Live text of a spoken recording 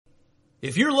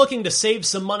If you're looking to save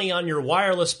some money on your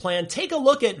wireless plan, take a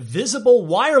look at Visible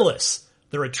Wireless.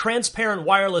 They're a transparent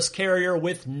wireless carrier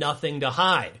with nothing to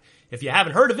hide. If you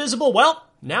haven't heard of Visible, well,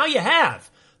 now you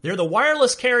have. They're the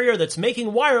wireless carrier that's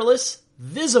making wireless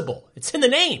visible. It's in the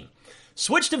name.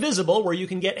 Switch to Visible, where you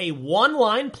can get a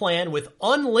one-line plan with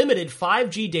unlimited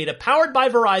 5G data powered by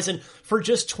Verizon for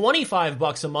just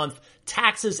 $25 a month,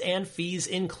 taxes and fees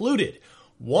included.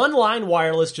 One-line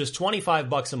wireless, just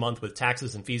 $25 a month with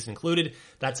taxes and fees included.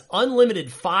 That's unlimited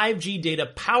 5G data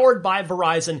powered by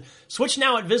Verizon. Switch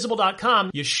now at Visible.com.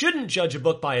 You shouldn't judge a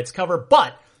book by its cover,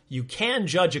 but you can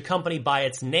judge a company by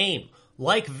its name,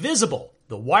 like Visible,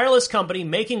 the wireless company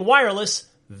making wireless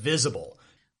visible.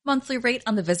 Monthly rate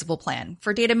on the Visible plan.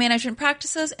 For data management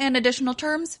practices and additional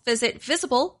terms, visit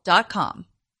Visible.com.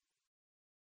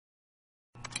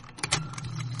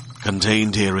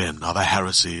 Contained herein are the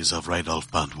heresies of Radolf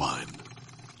Burntwine,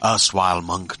 erstwhile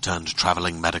monk turned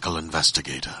traveling medical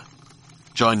investigator.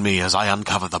 Join me as I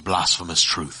uncover the blasphemous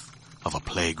truth of a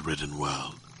plague-ridden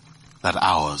world, that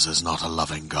ours is not a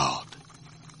loving God,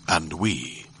 and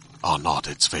we are not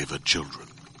its favored children.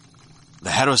 The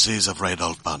heresies of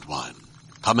Radolf Burntwine,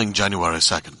 coming January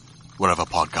 2nd, wherever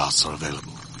podcasts are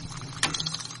available.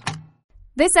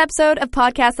 This episode of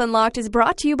Podcast Unlocked is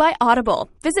brought to you by Audible.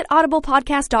 Visit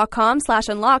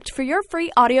audiblepodcast.com/unlocked for your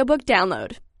free audiobook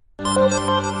download.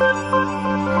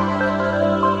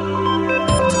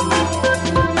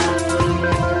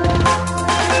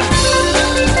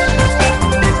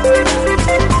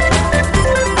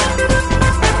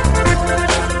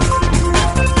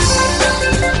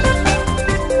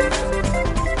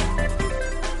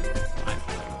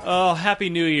 Oh, Happy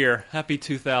New Year. Happy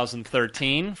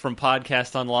 2013 from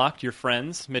Podcast Unlocked, your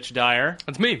friends, Mitch Dyer.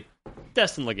 That's me.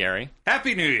 Destin Legary.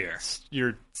 Happy New Year.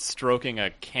 You're stroking a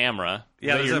camera.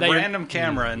 Yeah, there's a random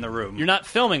camera in the room. You're not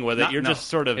filming with it. You're just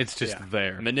sort of... It's just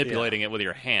there. Manipulating it with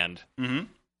your hand. Mm-hmm.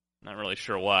 Not really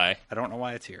sure why. I don't know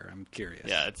why it's here. I'm curious.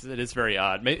 Yeah, it is very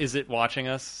odd. Is it watching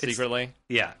us secretly?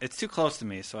 It's too close to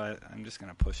me, so I'm just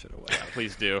going to push it away.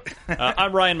 Please do.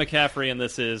 I'm Ryan McCaffrey, and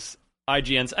this is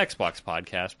IGN's Xbox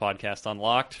podcast, Podcast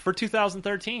Unlocked, for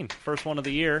 2013. First one of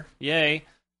the year. Yay.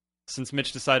 Since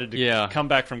Mitch decided to come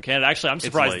back from Canada. Actually, I'm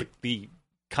surprised the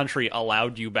country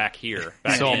allowed you back here.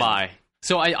 So am I.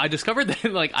 So I discovered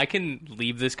that I can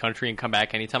leave this country and come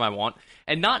back anytime I want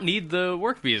and not need the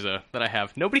work visa that I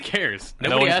have. Nobody cares.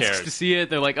 Nobody asks to see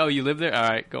it. They're like, oh, you live there? All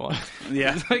right, go on.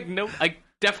 Yeah. It's like, no, I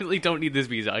definitely don't need this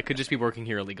visa. I could just be working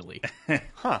here illegally.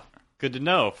 Huh. Good to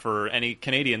know for any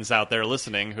Canadians out there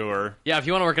listening who are... Yeah, if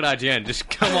you want to work at IGN, just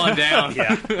come on down.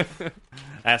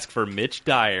 Ask for Mitch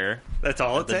Dyer. That's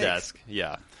all at it the takes. desk.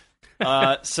 Yeah.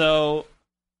 So,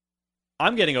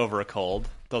 I'm getting over a cold.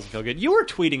 Doesn't feel good. You were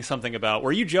tweeting something about...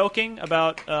 Were you joking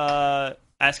about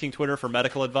asking Twitter for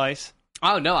medical advice?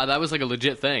 Oh, no, that was a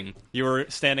legit thing. You were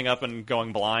standing up and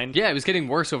going blind? Yeah, it was getting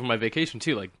worse over my vacation,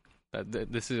 too.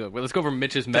 This is let's go over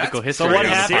Mitch's medical history. So what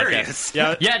happened? Serious?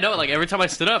 Yeah, no. Every time I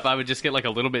stood up, I would just get a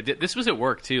little bit. This was at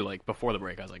work too. Before the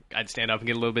break, I was I'd stand up and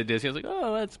get a little bit dizzy. I was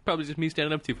oh, that's probably just me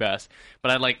standing up too fast.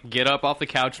 But I'd get up off the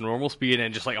couch normal speed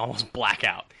and just almost black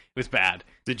out. It was bad.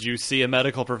 Did you see a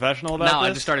medical professional about this? No,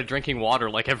 I just started drinking water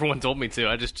like everyone told me to.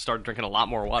 I just started drinking a lot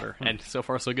more water, and so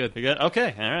far so good. You good?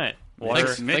 Okay, all right.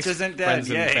 Water. Mitch isn't dead.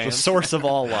 Yay. The source of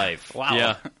all life. Wow.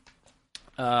 Yeah.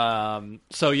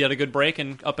 So you had a good break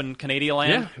up in Canadian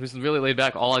land? Yeah, it was really laid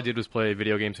back. All I did was play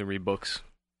video games and read books.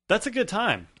 That's a good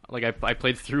time. I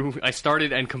played through... I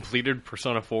started and completed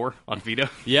Persona 4 on Vita.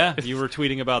 Yeah, you were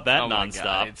tweeting about that oh nonstop. My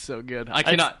God, it's so good. I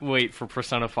cannot wait for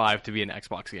Persona 5 to be an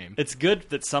Xbox game. It's good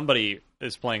that somebody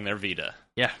is playing their Vita.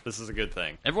 Yeah. This is a good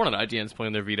thing. Everyone at IGN is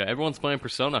playing their Vita. Everyone's playing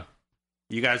Persona.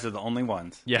 You guys are the only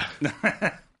ones. Yeah.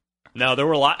 No, there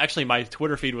were a lot. Actually, my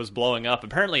Twitter feed was blowing up.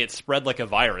 Apparently, it spread like a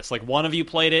virus. One of you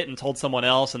played it and told someone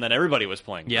else, and then everybody was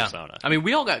playing Persona. I mean,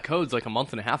 we all got codes a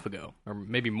month and a half ago, or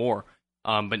maybe more,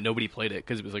 but nobody played it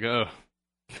because it was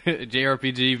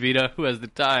JRPG, Vita, who has the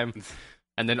time?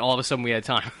 And then all of a sudden we had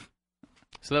time.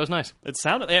 So that was nice. It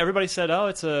sounded. Everybody said, "Oh,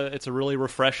 it's a really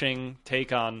refreshing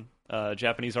take on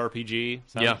Japanese RPG."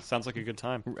 Sounds like a good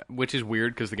time. Which is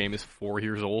weird because the game is 4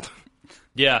 years old.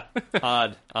 Yeah,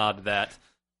 odd that.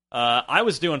 I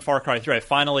was doing Far Cry 3. I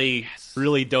finally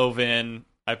really dove in.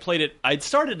 I played it. I'd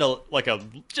started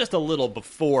just a little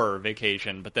before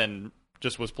vacation, but then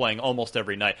just was playing almost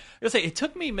every night. I gotta say, it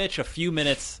took me, Mitch, a few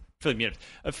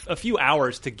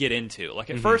hours to get into.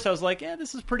 At first, I was like, "Yeah,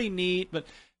 this is pretty neat,"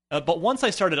 but once I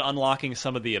started unlocking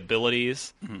some of the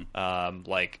abilities, the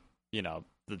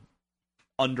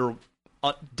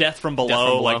death from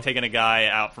below, taking a guy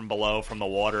out from below from the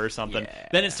water or something. Yeah.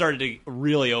 Then it started to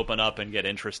really open up and get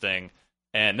interesting.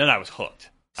 and then I was hooked.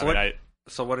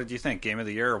 So what did you think? Game of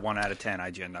the year or 1 out of 10?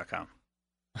 IGN.com.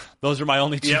 Those are my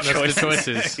only two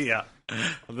choices. Yeah.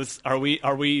 This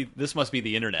must be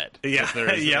the internet. Yeah.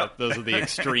 Those are the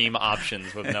extreme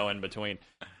options with no in between.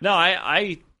 No,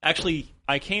 I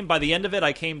came by the end of it.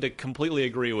 I came to completely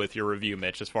agree with your review,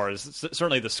 Mitch. As far as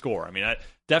certainly the score, I mean,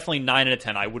 definitely 9 out of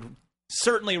 10. I would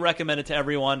certainly recommend it to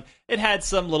everyone. It had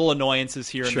some little annoyances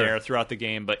here and there throughout the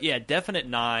game, but yeah, definite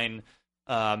 9.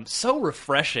 So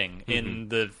refreshing in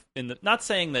the not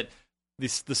saying that the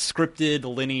scripted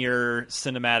linear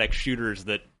cinematic shooters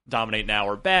that dominate now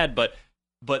are bad, but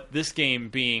this game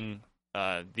being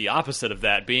the opposite of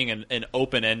that, being an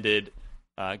open-ended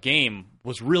game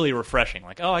was really refreshing.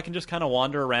 Like, I can just kind of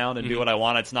wander around and do what I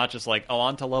want. It's not just like,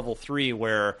 on to level 3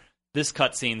 where this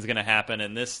cutscene is going to happen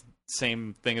and this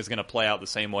same thing is going to play out the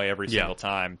same way every single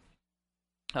time.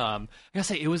 I gotta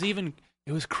say, it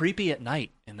was creepy at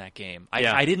night in that game.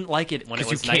 I didn't like it when it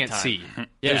was nighttime. Because you can't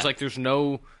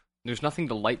see. There's nothing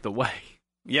to light the way.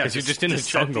 Yeah, because you're just in a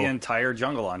jungle. Set the entire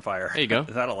jungle on fire. There you go.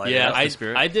 That'll light it up.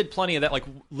 I did plenty of that. Like,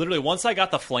 literally, once I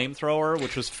got the flamethrower,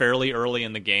 which was fairly early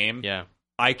in the game,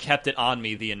 I kept it on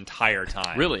me the entire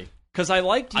time. Really? Because I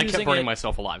liked using it. I kept burning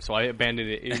myself alive, so I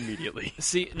abandoned it immediately.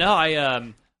 See, no,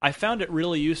 I found it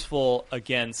really useful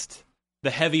against the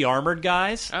heavy armored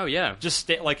guys. Oh, yeah. Just,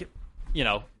 because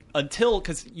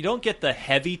you don't get the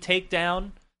heavy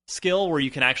takedown skill where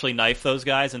you can actually knife those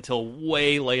guys until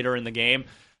way later in the game.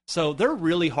 So they're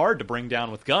really hard to bring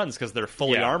down with guns because they're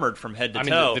fully armored from head to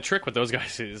toe. The trick with those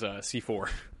guys is C4.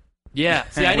 Yeah,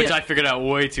 see, which I figured out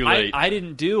way too late.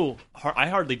 I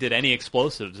hardly did any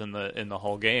explosives in the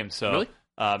whole game. So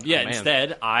really?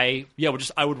 Instead I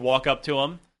would walk up to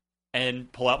them and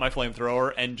pull out my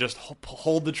flamethrower and just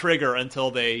hold the trigger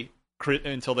until they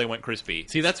went crispy.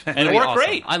 See, that's and it worked awesome.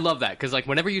 great. I love that because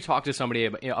whenever you talk to somebody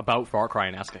about Far Cry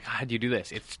and ask how do you do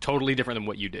this, it's totally different than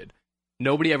what you did.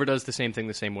 Nobody ever does the same thing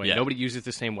the same way. Yeah. Nobody uses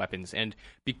the same weapons, and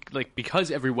because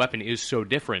every weapon is so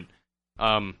different,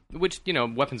 which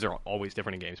weapons are always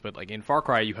different in games. But in Far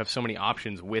Cry, you have so many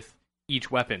options with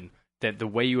each weapon that the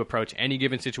way you approach any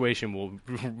given situation will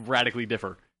radically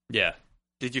differ. Yeah.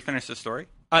 Did you finish the story?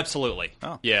 Absolutely.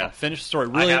 Oh, yeah. Cool. Finish the story.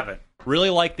 Really, I haven't. Really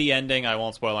like the ending. I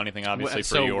won't spoil anything, obviously,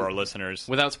 for you or our listeners.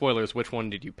 Without spoilers, which one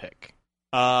did you pick?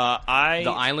 The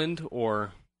island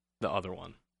or the other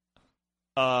one?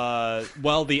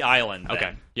 The island. Then.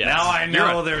 Okay. Yes. Now I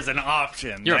know there's an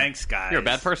option. Thanks, guys. You're a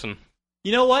bad person.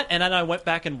 You know what? And then I went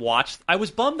back and watched. I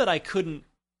was bummed that I couldn't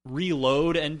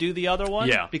reload and do the other one.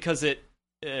 Yeah. Because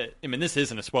this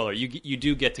isn't a spoiler. You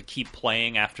do get to keep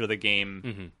playing after the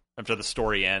game, after the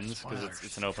story ends, because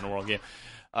it's an open world game.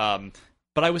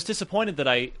 But I was disappointed that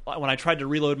when I tried to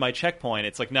reload my checkpoint,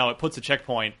 it's like, no, it puts a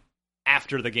checkpoint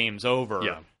after the game's over.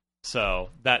 Yeah. So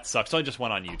that sucks. So I just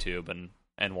went on YouTube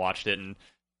and watched it, and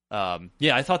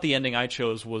I thought the ending I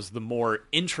chose was the more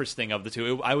interesting of the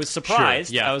two. I was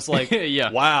surprised. Sure, yeah. I was like,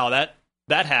 yeah. Wow,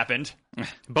 that happened.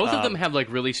 Both of them have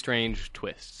really strange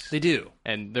twists. They do,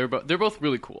 and they're both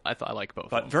really cool. I like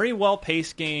both. But very well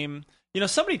paced game.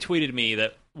 Somebody tweeted me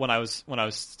that when I was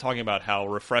talking about how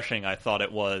refreshing I thought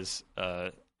it was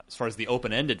as far as the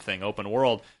open-ended thing, open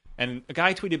world. And a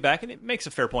guy tweeted back, and it makes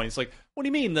a fair point. It's like, what do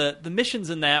you mean? The missions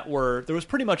in that there was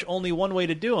pretty much only one way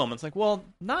to do them. It's like, well,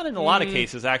 not in a lot of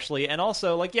cases, actually. And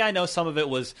also, I know some of it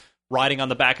was riding on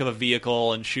the back of a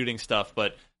vehicle and shooting stuff.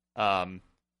 But,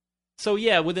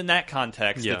 within that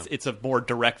context, it's a more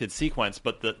directed sequence.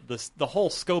 But the whole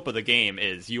scope of the game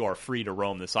is you are free to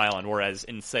roam this island. Whereas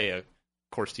in, say, of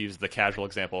course, to use the casual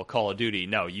example, Call of Duty,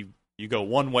 no, you go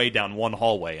one way down one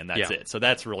hallway, and that's it. So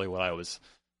that's really what I was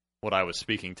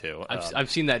speaking to.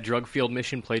 I've seen that drug field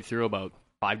mission played through about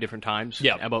 5 different times.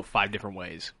 Yeah. About 5 different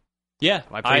ways. Yeah.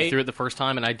 I played through it the first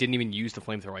time, and I didn't even use the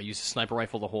flamethrower. I used a sniper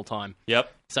rifle the whole time. Yep.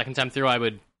 Second time through, I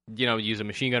would, use a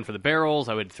machine gun for the barrels.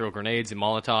 I would throw grenades and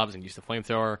Molotovs and use the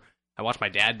flamethrower. I watched my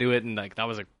dad do it, and that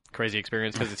was a crazy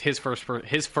experience because it's his first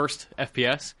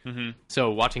FPS. Mm-hmm.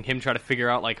 So watching him try to figure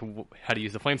out how to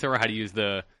use the flamethrower, how to use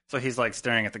the... So he's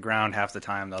staring at the ground half the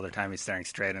time. The other time he's staring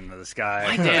straight into the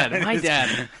sky. My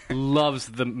dad loves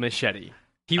the machete.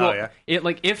 He will,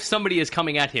 if somebody is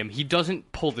coming at him, he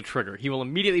doesn't pull the trigger. He will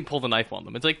immediately pull the knife on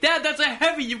them. It's like, Dad, that's a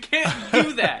heavy. You can't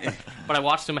do that. But I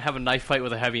watched him have a knife fight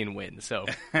with a heavy and win. So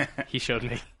he showed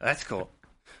me. That's cool.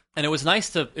 And it was nice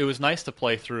to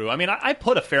play through. I mean, I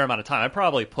put a fair amount of time. I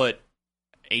probably put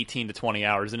 18 to 20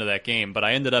 hours into that game, but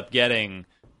I ended up getting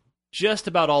just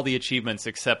about all the achievements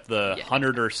except the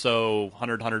 100 or so,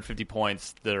 150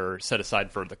 points that are set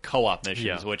aside for the co-op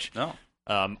missions, which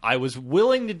I was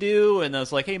willing to do, and I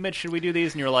was like, hey, Mitch, should we do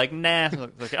these? And you were like, nah. I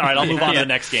was like, all right, I'll move on to the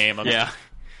next game.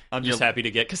 I'm just happy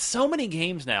to get, because so many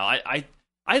games now.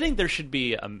 I think there should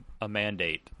be a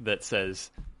mandate that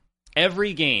says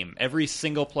every game, every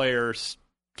single player's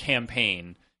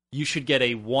campaign, you should get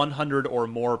a 100 or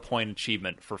more point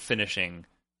achievement for finishing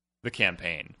the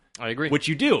campaign. I agree. Which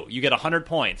you do. You get 100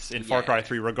 points in Far Cry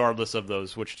 3, regardless of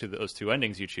those two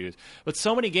endings you choose. But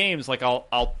so many games, like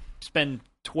I'll spend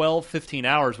 12, 15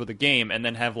 hours with a game and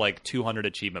then have like 200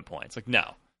 achievement points. Like,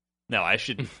 no, I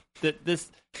should.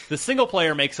 The single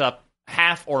player makes up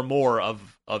half or more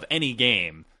of any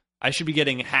game. I should be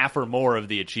getting half or more of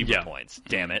the achievement points.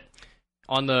 Damn it.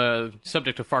 On the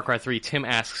subject of Far Cry 3, Tim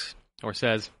asks, or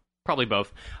says, probably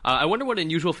both, I wonder what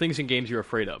unusual things in games you're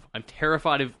afraid of. I'm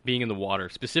terrified of being in the water,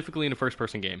 specifically in a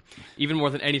first-person game, even more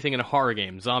than anything in a horror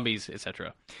game, zombies,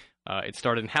 etc. It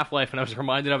started in Half-Life, and I was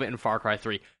reminded of it in Far Cry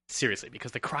 3. Seriously,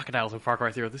 because the crocodiles in Far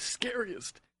Cry 3 are the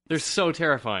scariest. They're so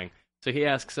terrifying. So he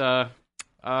asks, I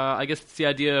guess it's the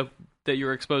idea that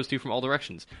you're exposed to from all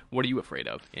directions. What are you afraid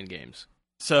of in games?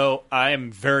 So I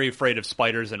am very afraid of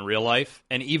spiders in real life,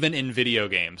 and even in video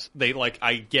games.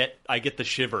 I get the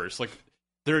shivers. Like,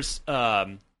 there's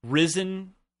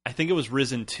Risen, I think it was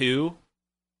Risen 2,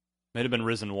 might have been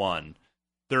Risen 1.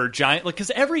 There are giant, like,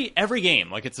 because every game,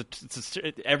 like,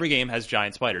 every game has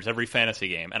giant spiders, every fantasy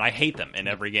game, and I hate them in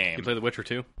every game. You play The Witcher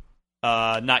 2?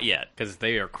 Not yet, because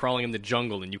they are crawling in the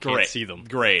jungle and you can't see them.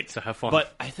 Great, so have fun.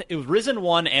 But I think it was Risen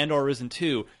 1 and or Risen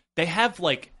 2. They have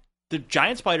like the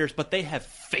giant spiders, but they have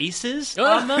faces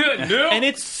on them, and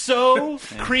it's so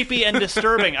creepy and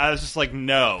disturbing. I was just like,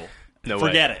 no.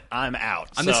 Forget it. I'm out.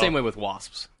 I'm the same way with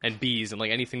wasps and bees and like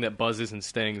anything that buzzes and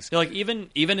stings. Like even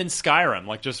in Skyrim,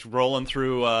 like just rolling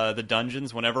through the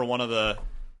dungeons, whenever one of the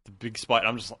big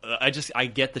spiders, I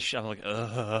get the shit. I'm like,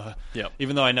 ugh. Yeah.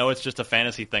 Even though I know it's just a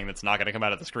fantasy thing that's not going to come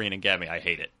out of the screen and get me, I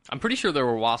hate it. I'm pretty sure there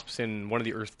were wasps in one of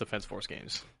the Earth Defense Force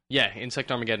games. Yeah,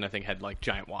 Insect Armageddon I think had like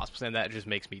giant wasps, and that just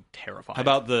makes me terrified. How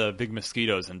about the big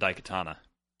mosquitoes in Daikatana?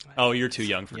 Oh, you're too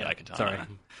young for Daikatana. Sorry.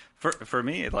 For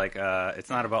me, like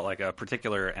it's not about like a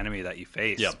particular enemy that you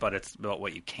face, but it's about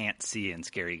what you can't see in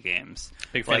scary games.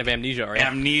 Big fan of Amnesia, right?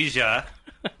 Amnesia.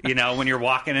 You know, when you're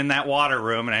walking in that water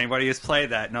room, and anybody who's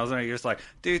played that knows when you're just like,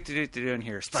 do, and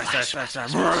here, splash. It's like,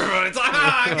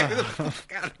 get the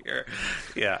fuck out of here.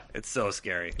 Yeah, it's so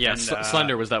scary. Yeah, and,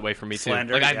 Slender was that way for me too.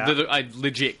 Slender, like I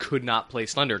legit could not play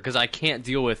Slender because I can't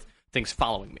deal with things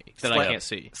following me that I can't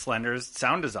see. Slender's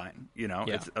sound design,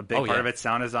 it's a big part of its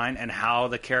sound design and how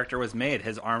the character was made.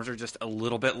 His arms are just a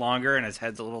little bit longer and his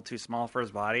head's a little too small for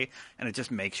his body, and it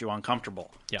just makes you uncomfortable.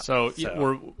 Yeah. So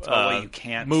we're what you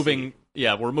can't moving. see.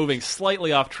 Yeah, we're moving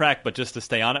slightly off track, but just to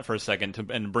stay on it for a second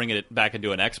and bring it back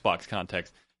into an Xbox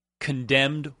context.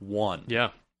 Condemned 1. Yeah.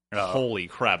 Holy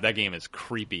crap, that game is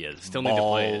creepy as Still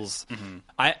balls. need to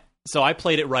play it. Mm-hmm. I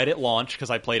played it right at launch because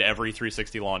I played every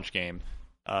 360 launch game.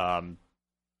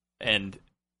 And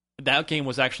that game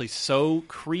was actually so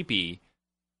creepy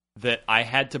that I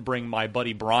had to bring my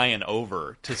buddy Brian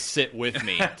over to sit with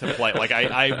me to play. Like,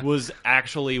 I was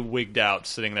actually wigged out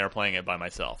sitting there playing it by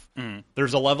myself. Mm.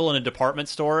 There's a level in a department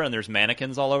store, and there's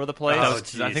mannequins all over the place.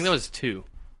 I think that was 2.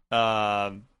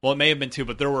 Well, it may have been 2,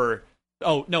 but there were...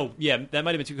 Oh, no, yeah, that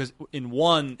might have been 2, because in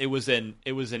 1, it was an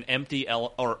empty,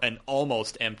 or an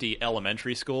almost empty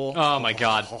elementary school. Oh, my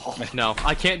God. No,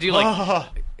 I can't do,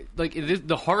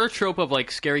 the horror trope of,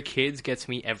 like, scary kids gets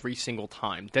me every single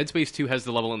time. Dead Space 2 has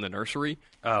the level in the nursery,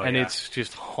 it's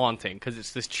just haunting, because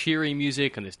it's this cheery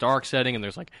music and this dark setting, and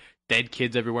there's, like, dead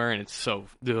kids everywhere, and it's so...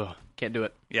 can't do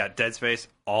it. Yeah, Dead Space,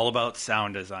 all about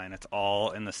sound design. It's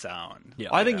all in the sound. Yeah,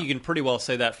 I think you can pretty well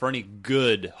say that for any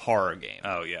good horror game.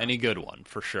 Oh, yeah. Any good one,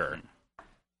 for sure.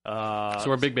 So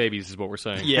we're big babies is what we're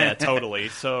saying. Yeah, totally.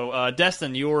 So,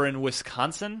 Destin, you were in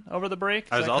Wisconsin over the break?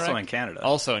 I was also in Canada.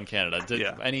 Also in Canada.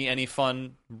 Any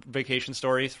fun vacation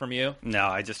stories from you? No,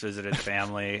 I just visited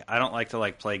family. I don't like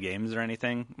to play games or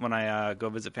anything when I go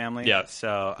visit family. Yeah.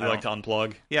 So you like to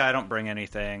unplug? Yeah, I don't bring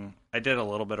anything. I did a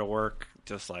little bit of work,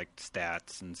 just like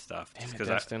stats and stuff, just because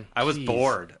I was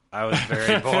bored. I was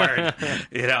very bored,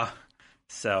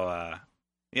 So,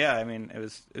 yeah, I mean, it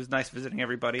was nice visiting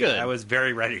everybody. Good. I was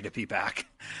very ready to be back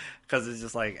because it's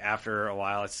just like after a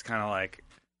while, it's kind of like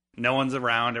no one's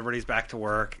around, everybody's back to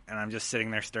work, and I'm just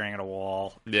sitting there staring at a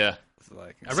wall. Yeah. It's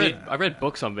like, I read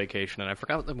books on vacation, and I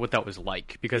forgot what that was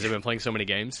like because I've been playing so many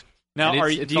games. Now,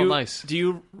 nice. Do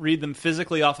you read them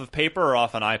physically off of paper or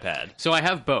off an iPad? So I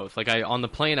have both. Like on the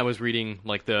plane, I was reading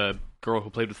like The Girl Who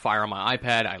Played with Fire on my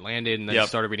iPad. I landed and then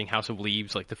started reading House of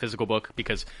Leaves, like the physical book,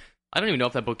 because I don't even know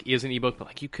if that book is an ebook, but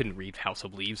like you couldn't read House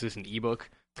of Leaves as an ebook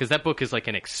because that book is like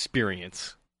an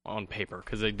experience. on paper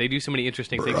because they do so many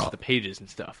interesting things with the pages and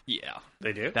stuff. Yeah.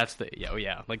 They do?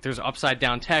 Yeah. Like there's upside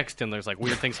down text and there's like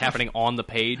weird things happening on the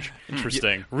page.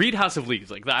 Interesting. Read House of Leaves.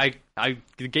 Like I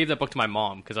gave that book to my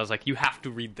mom because I was like, you have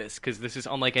to read this because this is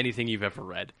unlike anything you've ever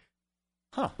read.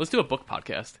 Huh. Let's do a book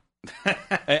podcast.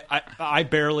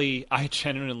 I've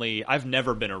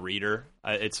never been a reader.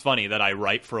 It's funny that I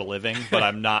write for a living, but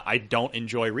I don't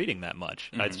enjoy reading that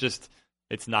much. Mm-hmm.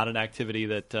 It's not an activity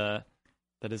that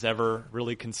has ever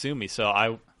really consumed me.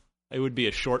 So it would be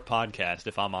a short podcast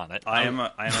if I'm on it. I am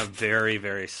a very,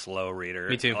 very slow reader.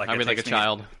 Me too. I read like a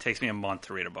child. It takes me a month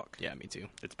to read a book. Yeah, me too.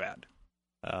 It's bad.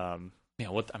 I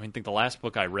think the last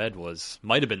book I read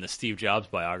might have been the Steve Jobs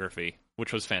biography,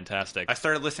 which was fantastic. I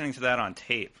started listening to that on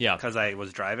tape because I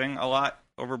was driving a lot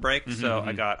over break, so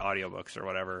I got audiobooks or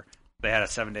whatever. They had a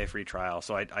 7-day free trial,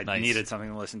 so I needed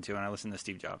something to listen to, and I listened to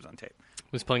Steve Jobs on tape. I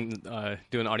was doing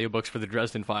audiobooks for the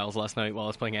Dresden Files last night while I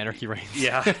was playing Anarchy Reigns.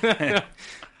 Yeah.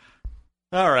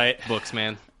 All right. Books,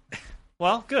 man.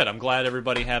 Well, good. I'm glad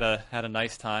everybody had a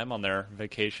nice time on their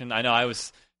vacation. I know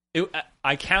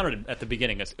I counted at the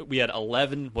beginning. We had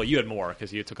 11. Well, you had more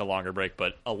because you took a longer break,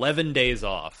 but 11 days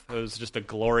off. It was just a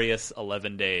glorious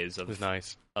 11 days of it was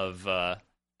nice of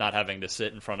not having to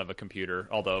sit in front of a computer.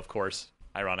 Although, of course,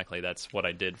 ironically, that's what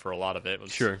I did for a lot of it.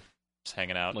 Was sure. Just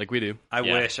hanging out like we do. I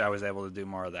wish I was able to do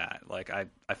more of that. Like I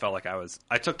felt like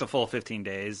I took the full 15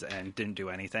 days and didn't do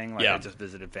anything. Like I just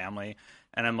visited family,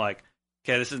 and I'm like,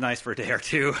 okay, this is nice for a day or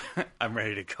two. I'm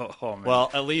ready to go home.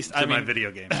 Well, at least my video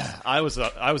games. I was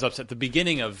upset at the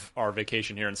beginning of our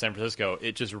vacation here in San Francisco.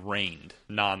 It just rained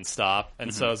nonstop,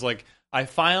 and so I was like, I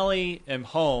finally am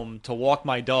home to walk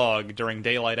my dog during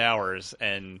daylight hours,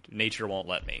 and nature won't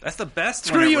let me. That's the best.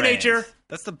 Screw you, nature.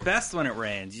 That's the best when it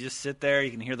rains. You just sit there,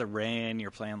 you can hear the rain.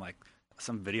 You're playing like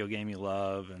some video game you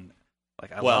love, and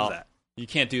like I love that. You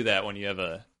can't do that when you have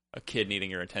a kid needing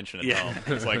your attention at home.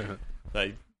 It's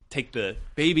like take the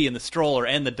baby in the stroller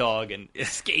and the dog and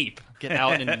escape, get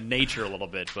out in nature a little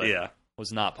bit, but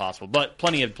was not possible. But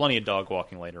plenty of dog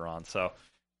walking later on. So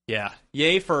yeah,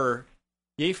 yay for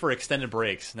extended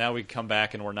breaks. Now we can come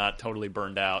back and we're not totally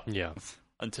burned out. Yeah,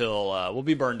 until we'll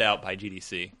be burned out by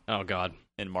GDC. Oh God,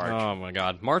 in March. Oh my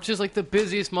God, March is like the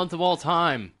busiest month of all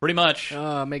time. Pretty much.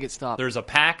 Make it stop. There's a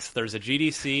PAX. There's a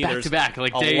GDC. Back there's to back,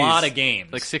 like a days, lot of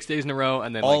games, like 6 days in a row,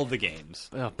 and then all the games.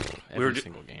 Every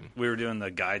single game. We were doing the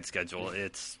guide schedule.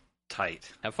 It's tight.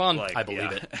 Have fun. I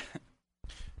believe it.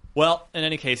 Well, in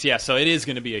any case, so it is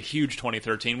going to be a huge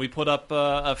 2013. We put up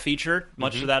a feature,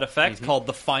 much to that effect, called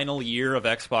The Final Year of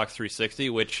Xbox 360,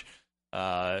 which,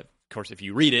 of course, if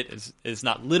you read it, is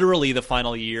not literally the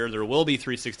final year. There will be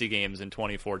 360 games in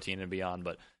 2014 and beyond,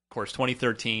 but, of course,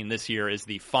 2013, this year, is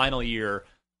the final year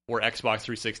where Xbox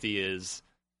 360 is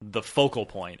the focal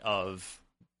point of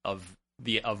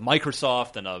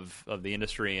Microsoft and of the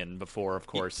industry, and before, of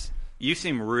course. You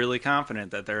seem really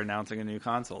confident that they're announcing a new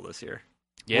console this year.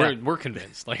 Yeah, we're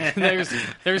convinced. Like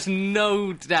there's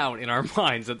no doubt in our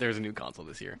minds that there's a new console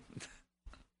this year.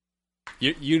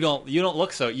 You don't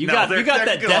look so. You got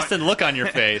that Destin look on your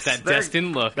face. That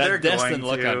Destin look. That Destin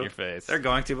look on your face. They're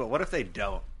going to, but what if they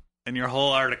don't? And your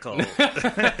whole article,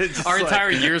 our entire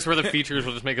year's worth of features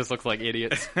will just make us look like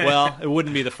idiots. Well, it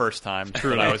wouldn't be the first time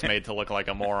that I was made to look like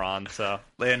a moron. So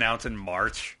they announce in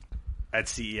March at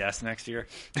CES next year.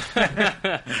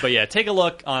 But yeah, take a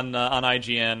look on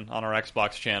IGN, on our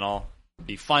Xbox channel.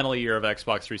 The final year of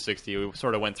Xbox 360. We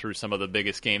sort of went through some of the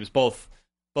biggest games, both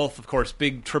of course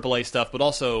big AAA stuff, but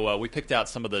also we picked out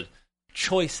some of the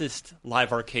choicest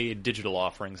live arcade digital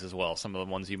offerings as well. Some of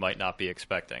the ones you might not be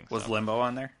expecting. Was Limbo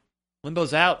on there?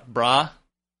 Limbo's out, brah.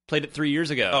 Played it 3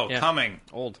 years ago. Oh, yeah. Coming.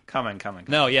 Coming.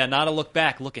 No, not a look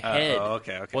back, look ahead.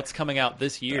 Okay. What's coming out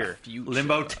this year?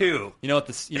 Limbo 2. You know what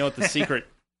the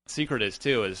secret is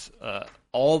too is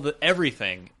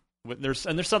everything. There's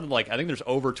something like, I think there's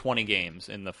over 20 games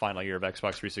in the final year of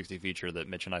Xbox 360 feature that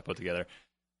Mitch and I put together.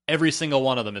 Every single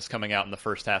one of them is coming out in the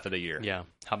first half of the year. Yeah,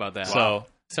 how about that? So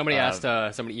somebody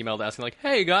emailed asking like,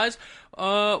 "Hey guys,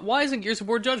 why isn't Gears of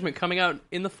War Judgment coming out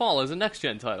in the fall as a next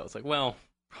gen title?" It's like, well,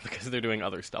 because they're doing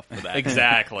other stuff for that.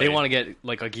 Exactly. They want to get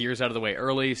like a Gears out of the way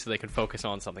early so they can focus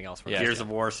on something else. Gears of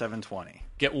War 720.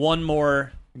 Get one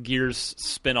more Gears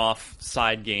spin-off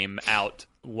side game out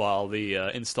while the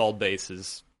installed base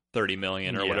is 30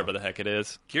 million or whatever the heck it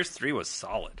is. Gears 3 was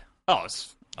solid. Oh,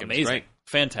 it's amazing.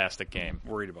 Fantastic game.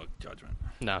 Worried about Judgment.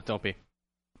 No, don't be.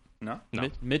 No?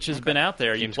 Mitch has been out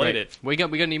there. You played it. We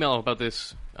got an email about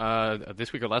this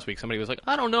this week or last week. Somebody was like,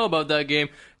 I don't know about that game.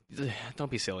 Don't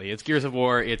be silly. It's Gears of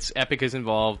War. It's Epic is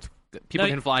involved. People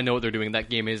can fly, know what they're doing. That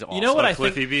game is awesome. You know what I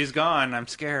think? Cliffy B's gone. I'm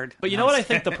scared. But you know what I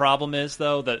think the problem is,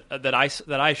 though, that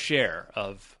I share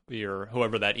of your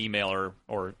whoever that email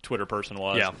or Twitter person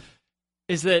was,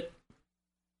 is that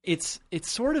it's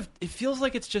sort of, it feels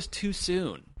like it's just too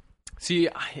soon. See,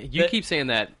 you keep saying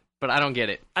that, but I don't get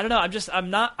it. I don't know.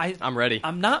 I'm ready.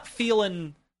 I'm not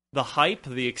feeling the hype,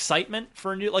 the excitement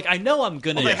for a new. Like, I know I'm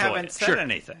gonna. They enjoy haven't it. said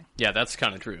anything. Yeah, that's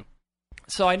kind of true.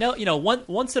 So I know,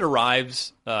 once it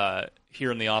arrives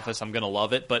here in the office, I'm gonna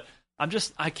love it. But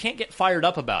I can't get fired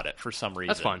up about it for some reason.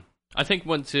 That's fine. I think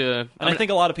I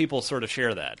think a lot of people sort of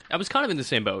share that. I was kind of in the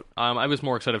same boat. I was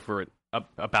more excited for it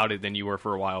about it than you were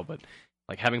for a while, but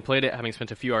like having played it, having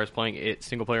spent a few hours playing it,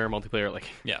 single player, multiplayer, like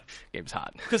game's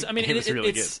hot. Because I mean, it's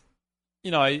really good.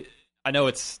 I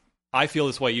know I feel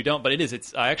this way. You don't, but it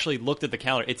is. I actually looked at the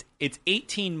calendar. It's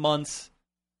 18 months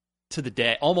to the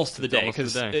day, almost to the day,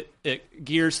 because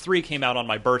Gears 3 came out on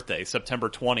my birthday, September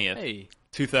 20th,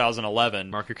 2011.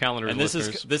 Mark your calendars, and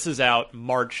listeners. this is out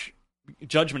March.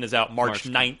 Judgment is out March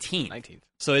 19th.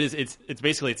 So it's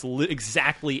basically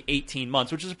exactly 18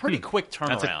 months, which is a pretty quick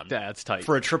turnaround. That's tight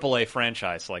for a AAA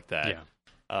franchise like that.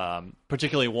 Yeah.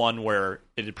 Particularly one where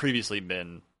it had previously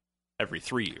been every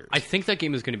 3 years. I think that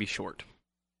game is going to be short.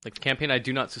 Like, the campaign, I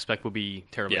do not suspect will be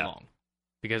terribly long,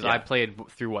 because I played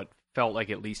through what felt like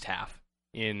at least half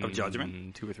of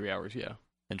Judgment, 2 or 3 hours. Yeah,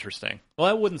 interesting. Well,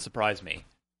 that wouldn't surprise me.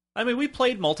 I mean, we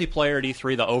played multiplayer at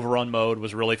E3. The Overrun mode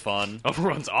was really fun.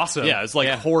 Overrun's awesome. Yeah, it's like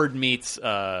Horde meets,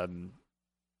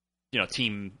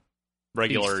 team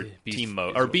regular Beast team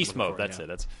mode or Beast mode. That's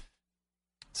it.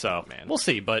 So we'll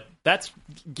see. But that's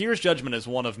Gears Judgment is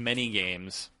one of many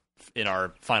games in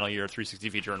our final year 360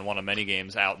 feature, and one of many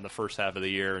games out in the first half of the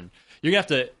year. And you're gonna have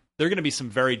to. There are going to be some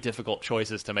very difficult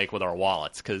choices to make with our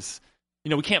wallets, because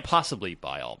we can't possibly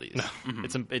buy all these. No.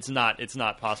 It's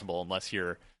not possible unless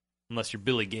you're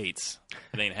Billy Gates.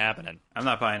 It ain't happening. I'm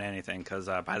not buying anything, because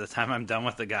by the time I'm done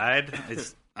with the guide,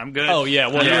 I'm good. Oh yeah,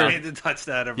 well, I don't need to touch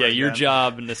that ever again. Your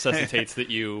job necessitates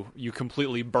that you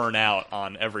completely burn out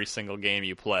on every single game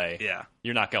you play. Yeah,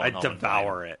 you're not going. I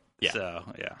devour it. Yeah. So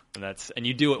yeah, and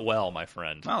you do it well, my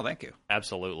friend. Oh, thank you.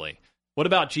 Absolutely. What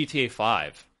about GTA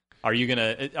 5? Are you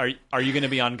gonna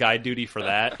be on guide duty for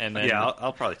that? And then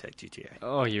I'll probably take GTA.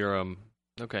 Oh, you're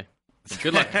okay.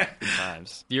 Good luck. Good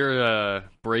times. You're a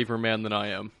braver man than I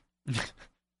am. Do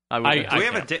we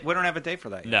have a day? We don't have a day for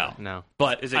that yet. No.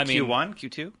 But is it Q1,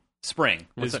 Q2? Spring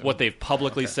is what they've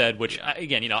publicly said. Which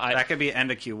again, that could be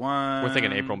end of Q1. We're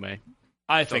thinking April, May.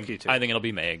 I think it'll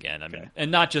be May again. I mean, and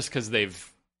not just because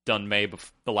they've done May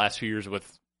the last few years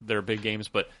with their big games,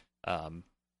 but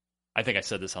I think I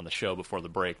said this on the show before the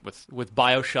break. With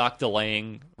BioShock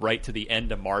delaying right to the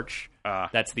end of March,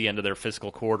 that's the end of their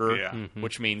fiscal quarter,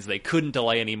 which means they couldn't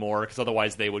delay anymore, because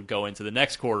otherwise they would go into the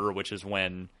next quarter, which is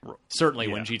when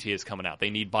GTA is coming out. They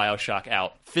need BioShock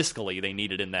out fiscally. They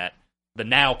need it in the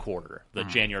now quarter, the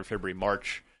January, February,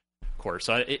 March quarter.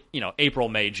 So April,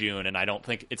 May, June, and I don't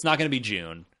think it's not going to be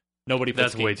June. Nobody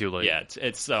puts That's way too late. Yeah,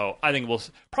 it's so I think we'll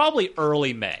probably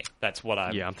early May. That's what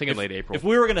I'm. Yeah, I'm thinking late April. If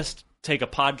we were going to take a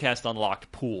podcast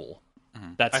unlocked pool,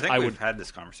 we've had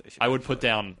this conversation. I would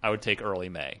I would take early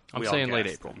May. I'm saying late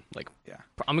April.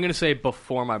 I'm going to say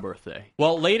before my birthday.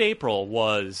 Well, late April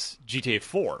was GTA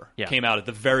 4 came out at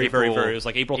the very it was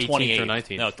like April 28th or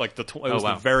 19th. No, it's like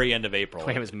the very end of April.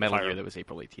 It was Metal Gear that was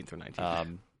April 18th or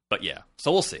 19th. But yeah,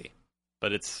 so we'll see.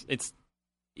 But it's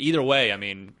either way. I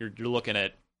mean, you're looking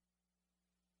at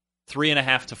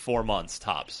 3.5 to 4 months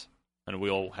tops, and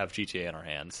we'll have GTA in our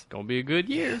hands. Gonna be a good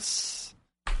year. Yes.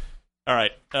 All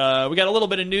right, we got a little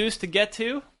bit of news to get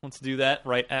to. Let's do that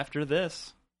right after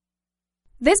this.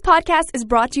 This podcast is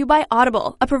brought to you by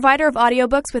Audible, a provider of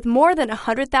audiobooks with more than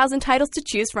 100,000 titles to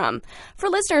choose from. For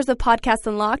listeners of Podcasts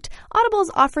Unlocked, Audible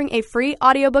is offering a free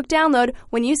audiobook download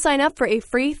when you sign up for a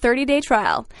free 30-day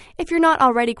trial. If you're not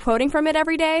already quoting from it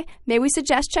every day, may we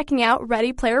suggest checking out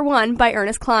Ready Player One by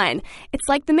Ernest Cline. It's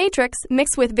like The Matrix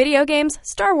mixed with video games,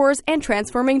 Star Wars, and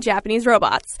transforming Japanese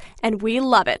robots. And we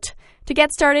love it. To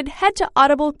get started, head to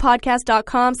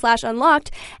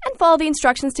audiblepodcast.com/unlocked and follow the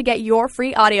instructions to get your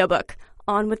free audiobook.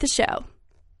 On with the show.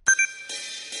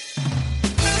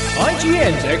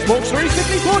 IGN's Xbox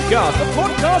 360 podcast, the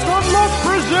Podcast Unlocked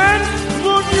presents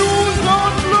the News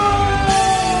Unlocked!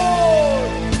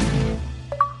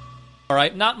 All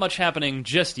right, not much happening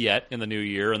just yet in the new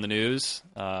year in the news.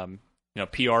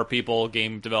 PR people,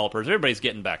 game developers, everybody's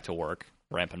getting back to work,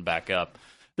 ramping back up.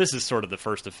 This is sort of the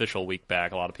first official week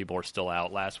back. A lot of people were still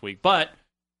out last week, but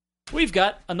we've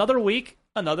got another week,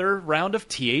 another round of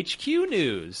THQ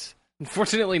news.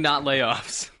 Unfortunately, not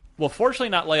layoffs. Well, fortunately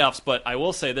not layoffs, but I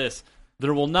will say this.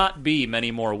 there will not be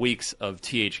many more weeks of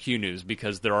THQ news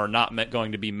because there are not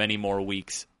going to be many more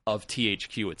weeks of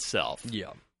THQ itself.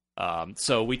 Yeah.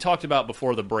 So we talked about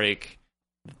before the break,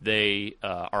 they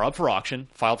are up for auction,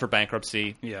 filed for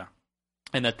bankruptcy. Yeah.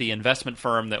 And that the investment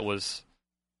firm that was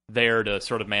there to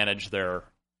sort of manage their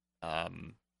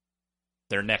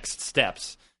next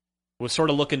steps was sort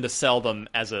of looking to sell them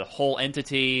as a whole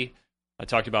entity. I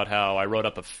talked about how I wrote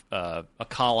up a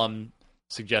column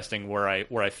suggesting where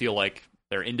I feel like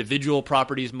their individual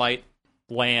properties might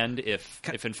land if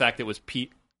in fact it was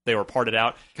they were parted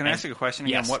out. Can I ask you a question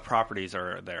again? Yes. What properties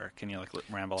are there? Can you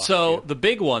ramble off? So the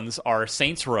big ones are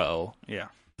Saints Row, yeah,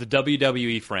 the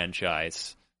WWE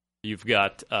franchise. You've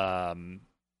got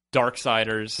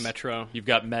Darksiders, Metro. You've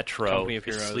got Metro. Company of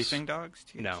Heroes. Sleeping Dogs.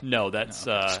 No, that's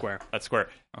Square. That's Square.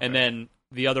 Okay. And then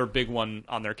the other big one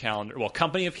on their calendar, well,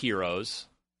 Company of Heroes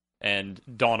and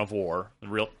Dawn of War,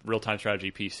 real-time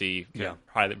strategy PC, Yeah.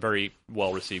 very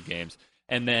well-received games.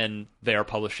 And then they are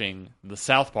publishing the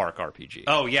South Park RPG.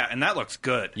 Oh yeah, and that looks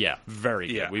good. Yeah, very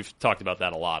good. Yeah. We've talked about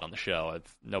that a lot on the show.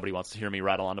 Nobody wants to hear me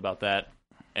rattle on about that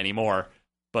anymore.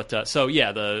 But so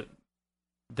yeah,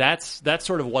 that's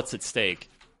sort of what's at stake.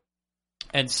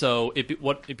 And so it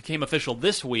became official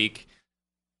this week.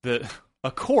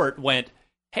 A court went,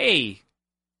 hey,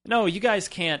 no, you guys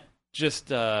can't just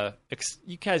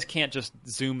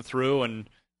zoom through and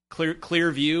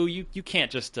clear view. You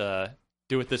can't just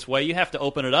do it this way. You have to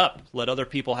open it up, let other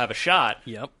people have a shot.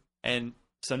 Yep. And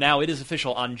so now it is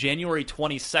official. On January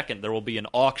 22nd, there will be an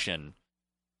auction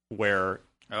where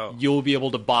you'll be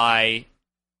able to buy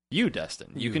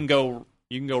Destin. You can go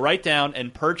right down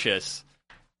and purchase.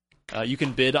 You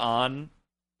can bid on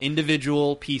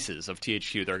individual pieces of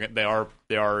THQ.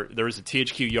 There is a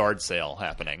THQ yard sale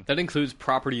happening. That includes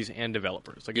properties and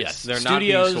developers. Yes. They're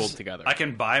Studios, not being sold together. I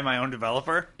can buy my own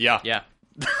developer. Yeah. Yeah.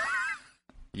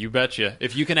 You betcha.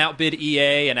 If you can outbid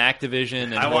EA and Activision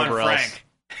and I want whoever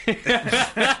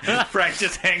Frank. Frank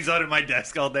just hangs out at my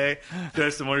desk all day.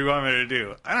 Justin, what do you want me to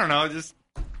do? I don't know. Just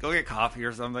go get coffee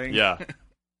or something. Yeah.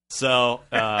 So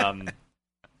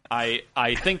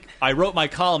I think I wrote my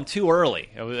column too early.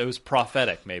 It was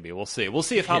prophetic. Maybe we'll see. We'll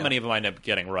see if how many of them I end up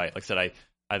getting right. Like I said,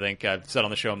 I think I've said on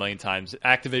the show a million times.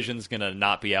 Activision's gonna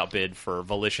not be outbid for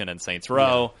Volition and Saints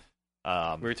Row. We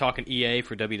were talking EA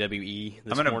for WWE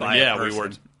this I'm gonna morning. buy a person. We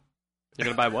were. You're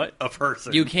going to buy what? A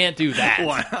person. You can't do that.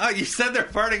 Why? You said they're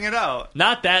farting it out.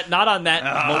 Not on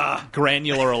that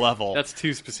granular level. That's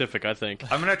too specific, I think.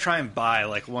 I'm gonna try and buy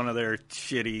one of their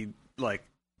shitty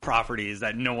properties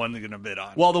that no one's gonna bid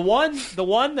on. Well, the one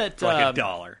that for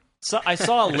 $1. So I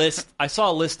saw a list. I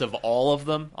saw a list of all of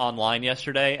them online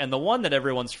yesterday, and the one that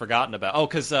everyone's forgotten about. Oh,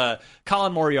 because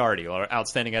Colin Moriarty, our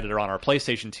outstanding editor on our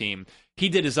PlayStation team, he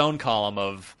did his own column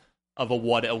of a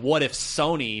what if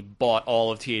Sony bought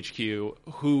all of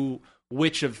THQ,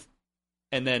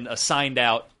 and then assigned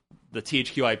out the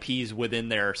THQ IPs within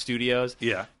their studios.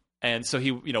 Yeah, and so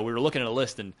we were looking at a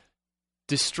list and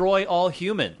Destroy All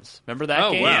Humans. Remember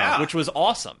that game? Wow. Which was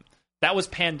awesome. That was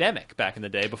Pandemic back in the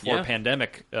day before Yeah.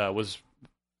 Pandemic was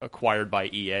acquired by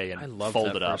EA and I loved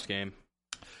folded that up. first game.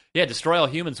 Yeah, Destroy All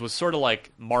Humans was sort of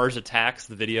like Mars Attacks,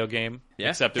 the video game, Yeah.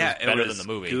 except it was better than the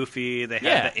movie. Goofy. They had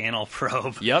Yeah. the anal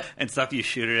probe. Yep. And stuff. You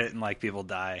shoot at it and people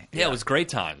die. Yeah, it was great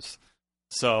times.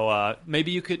 So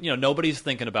maybe you could, nobody's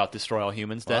thinking about Destroy All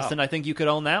Humans, Wow. Destin. I think you could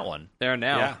own that one. There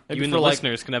now. Yeah. Maybe You and for the like-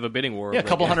 listeners can have a bidding war. Yeah, a over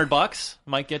couple it. $100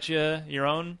 might get you your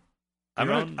own.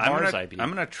 I'm Mars IP.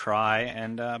 gonna try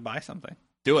and buy something.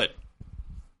 Do it.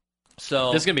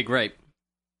 So This is going to be great.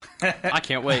 I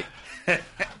can't wait.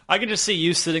 I can just see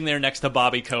you sitting there next to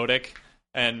Bobby Kotick,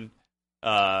 and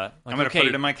I'm gonna put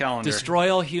it in my calendar.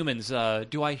 Destroy All Humans.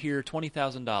 Do I hear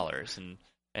 $20,000?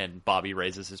 And Bobby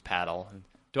raises his paddle.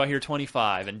 Do I hear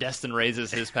 25? And Destin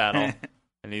raises his paddle.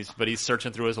 And he's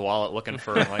searching through his wallet looking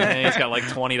for hey, he's got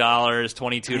 $20,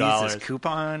 $22. Uses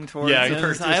coupon towards Yeah, the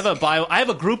purchase. I have a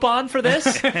Groupon for this.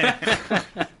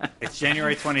 It's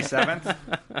January 27th.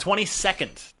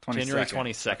 22nd. January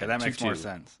 22nd. Okay, that makes 2-2. more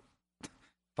sense.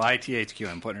 Buy THQ.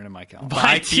 I'm putting it in my calendar.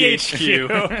 Buy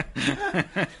THQ.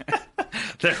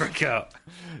 There we go.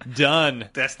 Done.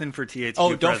 Destined for THQ.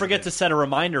 Oh, don't forget president. to set a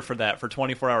reminder for that for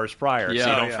 24 hours prior. Yeah, so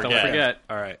you don't yeah. forget. Don't forget.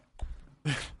 All right.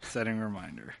 Setting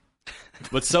reminder.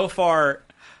 But so far,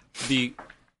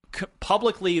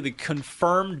 publicly the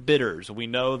confirmed bidders, we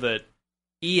know that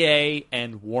EA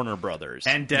and Warner Brothers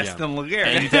And Destin Legare.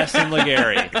 and Destin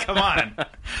Legare Come on.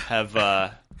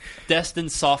 have Destin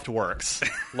Softworks.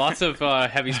 Lots of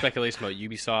heavy speculation about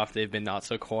Ubisoft. They've been not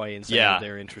so coy and saying Yeah.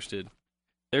 they're interested.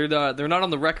 They're not on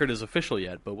the record as official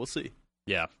yet, but we'll see.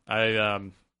 Yeah, I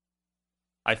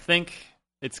think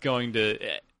it's going to.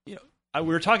 we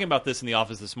were talking about this in the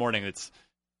office this morning.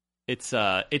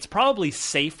 It's probably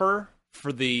safer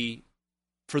for the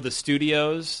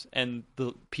studios and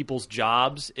the people's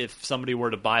jobs if somebody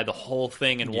were to buy the whole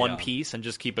thing in one piece and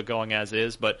just keep it going as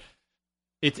is. But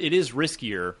it is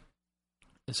riskier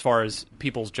as far as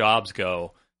people's jobs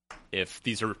go if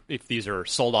these are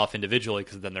sold off individually,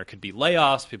 because then there could be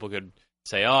layoffs. People could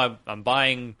say, "Oh, I'm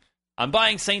buying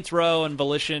Saints Row and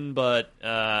Volition, but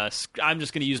I'm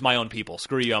just going to use my own people.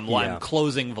 Screw you. I'm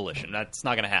closing Volition." That's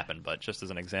not going to happen, but just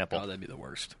as an example. Oh, that'd be the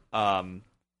worst.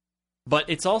 But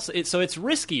it's also it's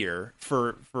riskier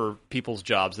for people's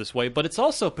jobs this way, but it's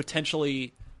also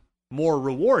potentially more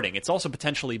rewarding. It's also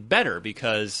potentially better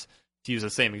because, to use the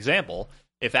same example,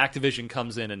 if Activision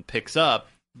comes in and picks up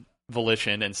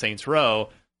Volition and Saints Row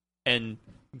and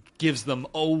gives them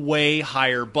a way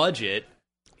higher budget.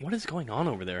 What is going on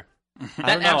over there?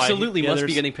 That absolutely must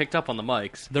be getting picked up on the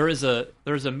mics. There's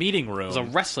a meeting room. There's a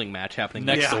wrestling match happening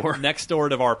next door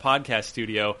to our podcast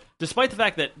studio, despite the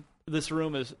fact that this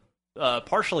room is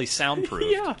partially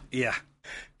soundproof. Yeah.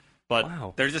 But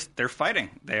wow. They're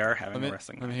fighting. They are having a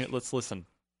wrestling match. Let's listen.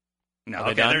 No,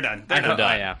 okay, they're done. They're done.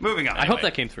 Yeah. Moving on. I hope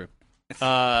that came through.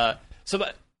 But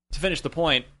to finish the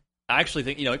point, I actually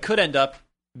think it could end up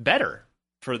better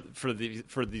for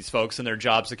these folks and their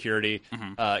job security.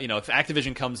 Mm-hmm. If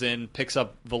Activision comes in, picks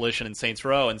up Volition and Saints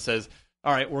Row, and says,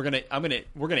 "All right, we're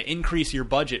gonna increase your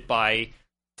budget by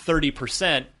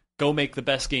 30%. Go make the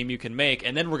best game you can make,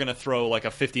 and then we're gonna throw like a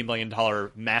 $50 million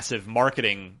massive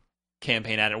marketing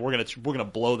campaign at it. We're gonna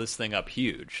blow this thing up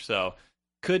huge." So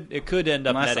it could end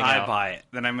up unless netting I out. buy it,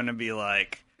 then I'm gonna be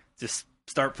like, just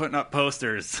start putting up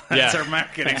posters. Yeah. That's our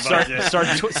marketing budget. Start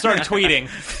tweeting. Start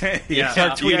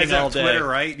tweeting you guys all have day. Twitter,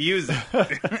 right? Use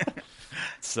it.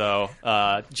 So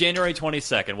January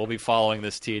 22nd, we'll be following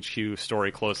this THQ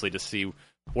story closely to see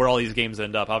where all these games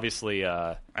end up. Obviously,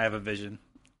 I have a vision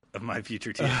of my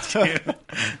future THQ.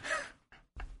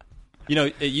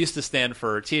 It used to stand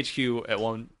for THQ at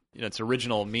one. Its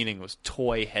original meaning was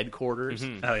Toy Headquarters.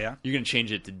 Mm-hmm. Oh yeah, you're gonna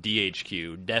change it to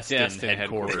DHQ, Destin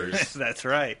Headquarters. That's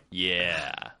right.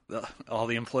 Yeah, all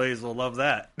the employees will love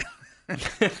that.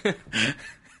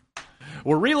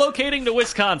 We're relocating to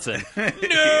Wisconsin. No.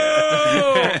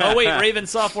 Oh wait, Raven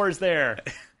Software's there.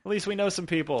 At least we know some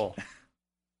people.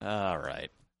 All right.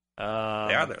 They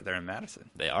are there. They're in Madison.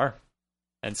 They are.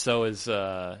 And so is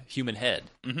Human Head.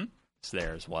 Mm-hmm. It's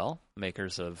there as well.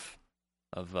 Makers of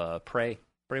Prey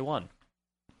 1.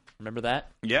 Remember that?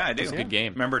 Yeah, I do. It was a good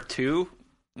game. Remember 2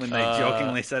 when they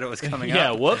jokingly said it was coming out?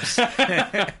 Yeah, whoops.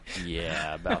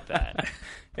 Yeah, about that.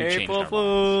 April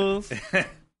Fools.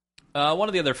 One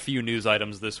of the other few news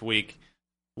items this week.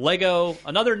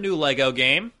 Another new Lego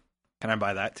game. Can I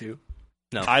buy that too?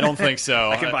 No. I don't think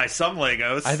so. I can buy some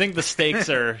Legos. I think the stakes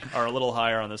are a little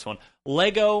higher on this one.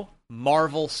 Lego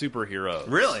Marvel Superheroes.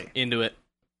 Really? Into it.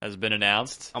 Has been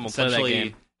announced. I'm going to play that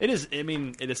game. It is,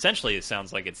 it essentially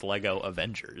sounds like it's Lego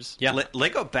Avengers. Yeah.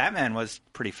 Lego Batman was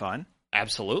pretty fun.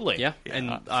 Absolutely. Yeah. And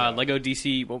Lego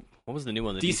DC, what was the new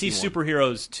one? The DC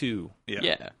Superheroes Superheroes 2.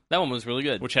 Yeah. That one was really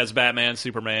good. Which has Batman,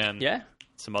 Superman. Yeah.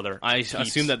 Some other I peeps.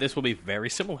 assume that this will be very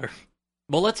similar.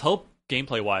 Well, let's hope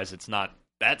gameplay-wise it's not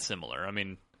that similar.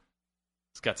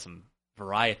 It's got some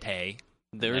variety.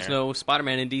 There's no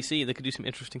Spider-Man in DC. They could do some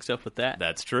interesting stuff with that.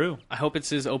 That's true. I hope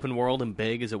it's as open world and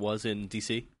big as it was in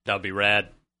DC. That would be rad.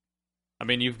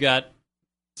 You've got,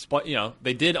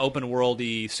 they did open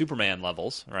worldy Superman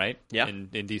levels, right? Yeah. In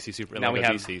DC Superman. Now we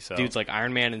have DC, so. dudes like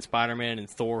Iron Man and Spider-Man and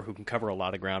Thor who can cover a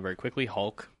lot of ground very quickly.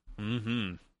 Hulk.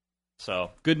 Mm-hmm. So,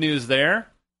 good news there.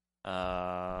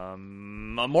 More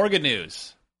good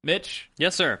news. Mitch?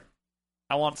 Yes, sir.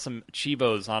 I want some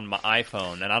Chivos on my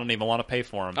iPhone, and I don't even want to pay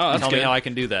for them. Oh, that's Tell good. me how I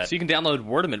can do that. So you can download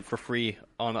Wordament for free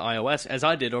on iOS, as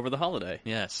I did over the holiday.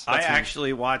 Yes. I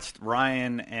actually watched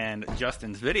Ryan and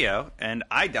Justin's video, and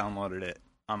I downloaded it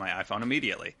on my iPhone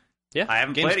immediately. Yeah, I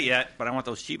haven't played it yet, but I want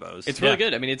those Chivos. It's really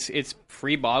good. It's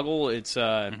free Boggle. It's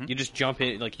you just jump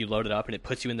in, you load it up, and it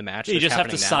puts you in the match. You just have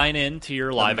to now. sign in to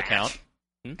your live account.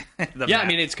 Yeah,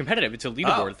 it's competitive. It's a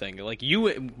leaderboard thing. Like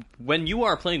when you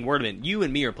are playing Wordament, you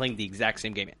and me are playing the exact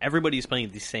same game. Everybody's playing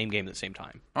the same game at the same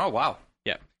time. Oh wow!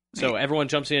 Yeah. So everyone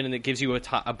jumps in, and it gives you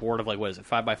a board of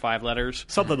 5x5 letters,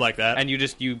 something like that, and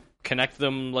you connect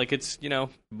them like it's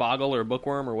Boggle or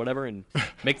Bookworm or whatever, and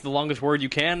make the longest word you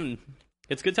can. And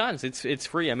it's good times. It's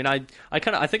free. I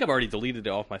think I've already deleted it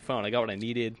off my phone. I got what I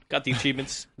needed. Got the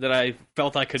achievements that I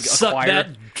felt I could Suck acquire.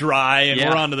 that dry, and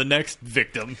we're on to the next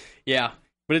victim. Yeah.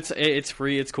 But it's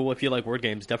free. It's cool. If you like word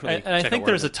games, definitely. And I think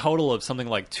there's a total of something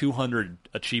like 200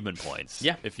 achievement points.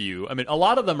 Yeah. A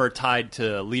lot of them are tied to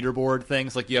leaderboard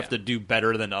things. Like you have to do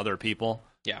better than other people.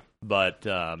 Yeah. But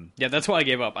yeah, that's why I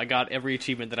gave up. I got every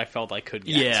achievement that I felt I could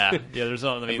get. yeah. There's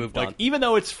no, I mean, moved like, on. even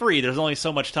though it's free, there's only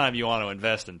so much time you want to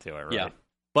invest into it, right? Yeah.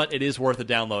 But it is worth a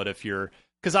download if you're.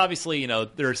 Because obviously,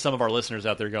 there are some of our listeners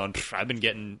out there going, I've been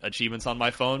getting achievements on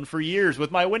my phone for years with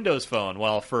my Windows phone.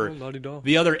 Well, for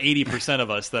the other 80%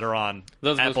 of us that are on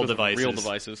Apple devices, real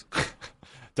devices.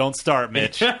 Don't start,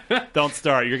 Mitch. Don't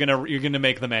start. You're gonna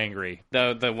make them angry.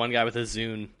 The one guy with a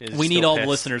Zune is We need still all pissed. the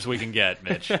listeners we can get,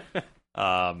 Mitch.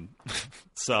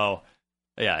 So,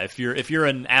 yeah, if you're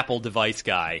an Apple device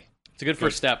guy, It's a good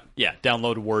first step. yeah,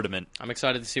 download Wordament. I'm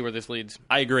excited to see where this leads.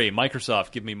 I agree.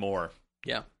 Microsoft, give me more.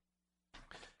 Yeah.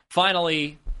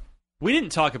 Finally, we didn't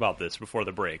talk about this before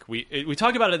the break. We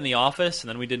talked about it in the office, and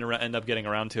then we didn't end up getting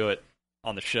around to it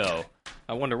on the show.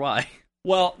 I wonder why.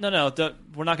 Well, no,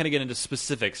 we're not going to get into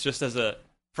specifics. Just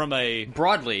from a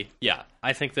Broadly, yeah.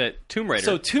 I think that Tomb Raider.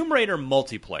 So Tomb Raider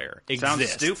multiplayer Sounds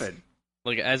exists. stupid.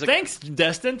 like Thanks,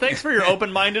 Destin. Thanks for your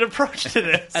open-minded approach to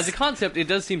this. as a concept, it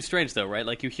does seem strange though, right?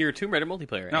 Like you hear Tomb Raider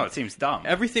multiplayer. No, and it seems dumb.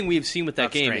 everything we've seen with that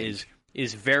Not game strange.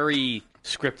 is very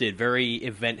scripted, very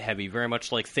event heavy, very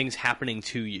much like things happening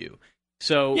to you.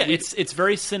 So yeah, it's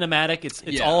very cinematic. It's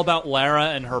Yeah. all about Lara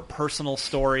and her personal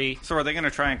story. So are they going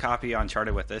to try and copy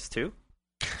Uncharted with this too?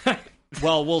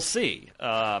 Well, we'll see.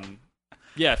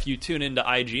 Yeah, if you tune into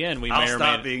IGN, I'll may or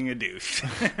stop may being a douche.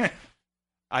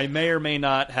 I may or may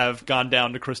not have gone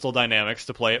down to Crystal Dynamics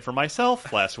to play it for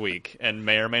myself last week, and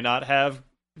may or may not have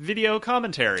video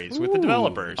commentaries with the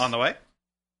developers. On the way?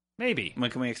 Maybe. When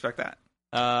can we expect that?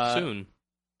 soon.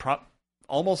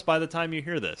 Almost by the time you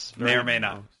hear this. May or may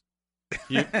not.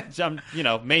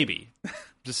 Maybe.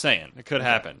 Just saying. It could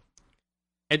happen.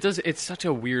 It's such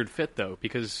a weird fit though,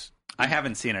 because I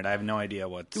haven't seen it. I have no idea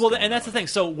what's Well, going and that's on the thing.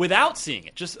 So without seeing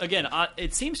it, just again,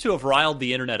 it seems to have riled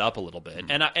the internet up a little bit,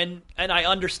 and I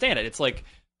understand it. It's like,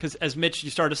 because as Mitch, you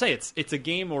started to say, it's a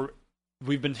game where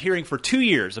we've been hearing for 2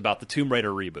 years about the Tomb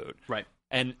Raider reboot, right.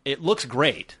 and it looks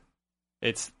great.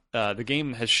 It's the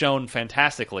game has shown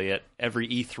fantastically at every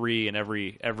E3 and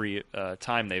every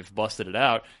time they've busted it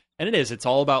out, and it is. It's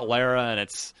all about Lara, and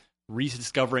it's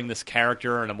rediscovering this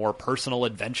character and a more personal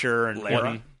adventure. And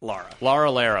Lara.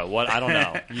 What I don't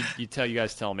know. You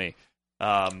guys tell me.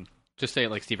 Just say it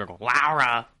like Steve Urkel.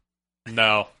 Laura.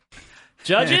 No.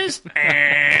 Judges?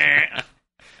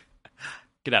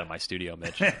 Get out of my studio,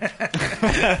 Mitch. I'm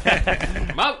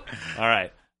out. All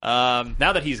right.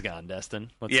 Now that he's gone,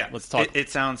 Destin, let's talk. It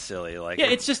sounds silly. Like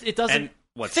It's just it doesn't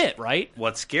fit, right?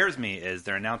 What scares me is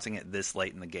they're announcing it this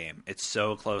late in the game. It's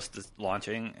so close to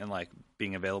launching and like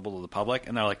being available to the public,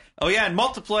 and they're like, "Oh yeah, and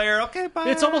multiplayer, okay, bye."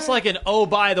 It's almost like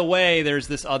by the way, there's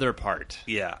this other part.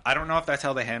 Yeah, I don't know if that's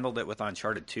how they handled it with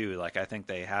Uncharted 2. Like, I think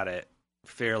they had it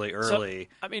fairly early.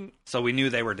 So we knew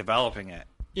they were developing it.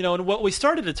 And what we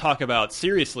started to talk about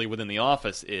seriously within the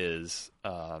office is,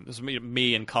 this is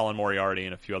me and Colin Moriarty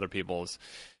and a few other people,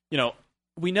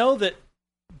 we know that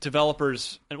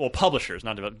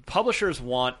publishers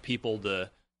want people to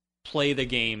play the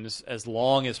games as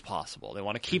long as possible. They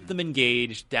want to keep them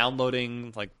engaged,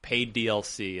 downloading like paid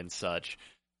DLC and such.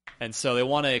 And so they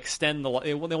want to extend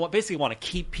they basically want to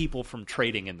keep people from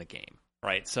trading in the game,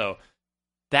 right? So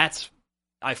that's,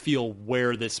 I feel,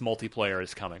 where this multiplayer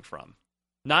is coming from.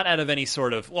 Not out of any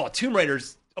sort of, Tomb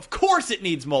Raider's, of course it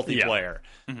needs multiplayer.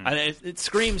 Yeah. Mm-hmm. And it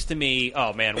screams to me,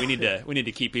 oh man, we need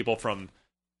to keep people from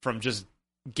just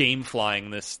game flying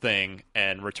this thing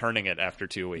and returning it after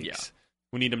 2 weeks. Yeah.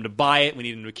 We need them to buy it. We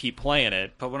need them to keep playing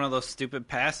it. Put one of those stupid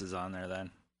passes on there, then.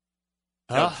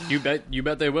 You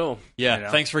bet they will.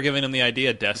 Yeah. Thanks for giving them the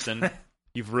idea, Destin.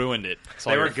 You've ruined it.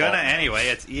 They were gonna anyway.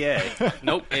 It's EA.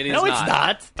 Nope, it is no,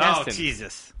 not. It's not. Oh, Destin.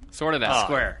 Jesus. Sort it out.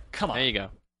 Square. Come on. There you go.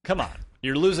 Come on.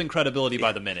 You're losing credibility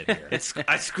by the minute here.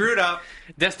 I screwed up.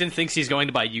 Destin thinks he's going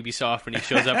to buy Ubisoft when he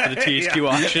shows up for the THQ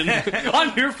auction.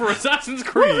 I'm here for Assassin's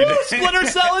Creed. Splinter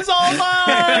Cell is all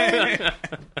mine.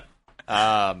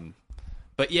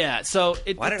 But yeah, so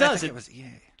it does. I think it was EA?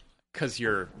 Because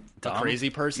you're dumb. A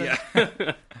crazy person.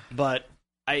 Yeah. But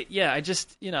I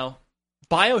just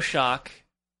BioShock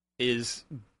is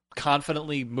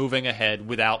confidently moving ahead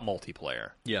without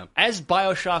multiplayer. Yeah. As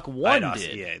BioShock 1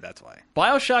 did. EA, that's why.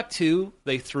 BioShock 2,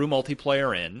 they threw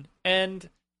multiplayer in, and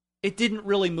it didn't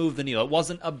really move the needle. It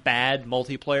wasn't a bad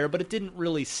multiplayer, but it didn't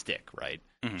really stick, right?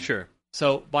 Mm-hmm. Sure.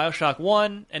 So BioShock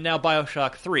 1 and now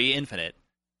BioShock 3 Infinite,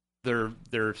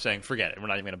 they're saying, forget it. We're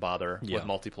not even going to bother with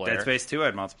multiplayer. Dead Space 2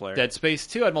 had multiplayer. Dead Space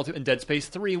 2 had multiplayer, and Dead Space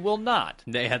 3 will not.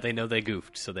 They know they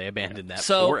goofed, so they abandoned that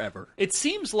so forever. It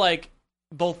seems like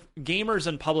both gamers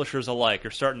and publishers alike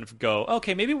are starting to go,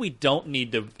 okay, maybe we don't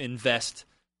need to invest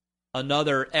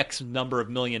another X number of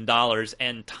 $1 million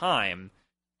and time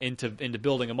into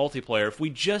building a multiplayer. If we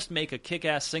just make a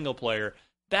kick-ass single player,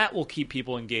 that will keep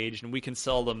people engaged, and we can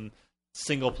sell them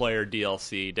single-player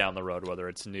DLC down the road, whether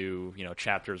it's new,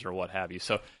 chapters or what have you.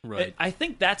 So I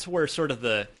think that's where sort of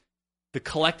the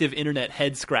collective internet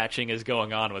head-scratching is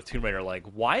going on with Tomb Raider. Like,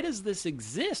 why does this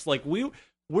exist? Like,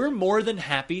 we're more than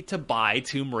happy to buy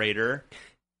Tomb Raider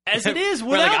as it is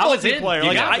without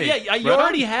multiplayer. You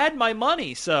already had my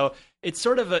money, so it's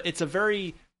sort of a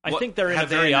very. I think they're in a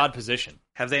very odd position.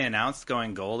 Have they announced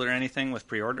going gold or anything with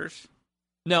pre-orders?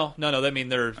 No. I mean,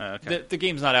 the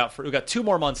game's not out we've got 2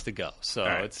 more months to go, so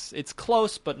it's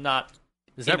close, but not.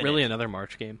 Is that really another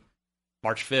March game?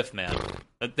 March 5th, man.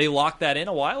 They locked that in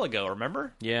a while ago.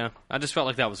 Remember? Yeah, I just felt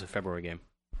like that was a February game.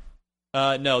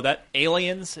 No, that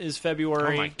Aliens is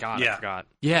February. Oh my god, I forgot.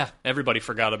 Yeah, everybody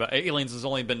forgot about Aliens. Has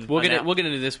only been we'll get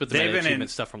into this with the meta achievement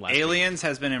stuff from last Aliens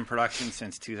has been in production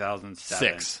since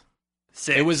 2007. 6.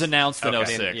 It was announced in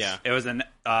 06. Yeah, it was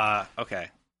okay.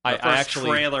 The first actually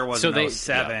trailer was in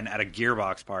 07 at a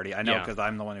Gearbox party. I know because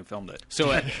I'm the one who filmed it.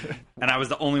 So, and I was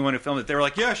the only one who filmed it. They were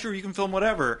like, "Yeah, sure, you can film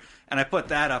whatever." And I put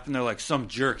that up, and they're like, "Some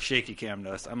jerk shaky cammed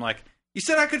us." I'm like, "You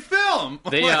said I could film."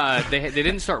 They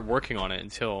didn't start working on it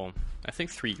until I think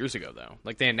 3 years ago, though.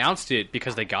 Like they announced it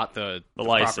because they got the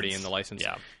property and the license.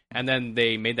 Yeah. And then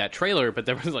they made that trailer, but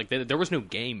there was no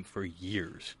game for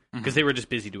years because they were just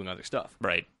busy doing other stuff.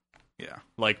 Right. Yeah.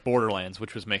 Like Borderlands,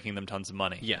 which was making them tons of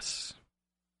money. Yes.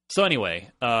 So anyway,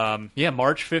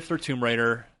 March 5th for Tomb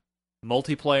Raider.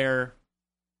 Multiplayer,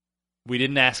 we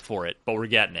didn't ask for it, but we're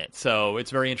getting it. So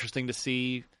it's very interesting to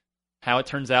see how it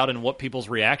turns out and what people's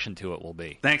reaction to it will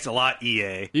be. Thanks a lot,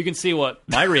 EA. You can see what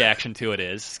my reaction to it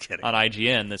is Just kidding. on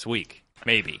IGN this week.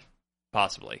 Maybe.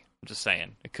 Possibly. I'm just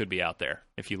saying. It could be out there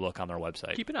if you look on their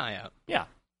website. Keep an eye out. Yeah.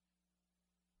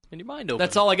 And your mind open.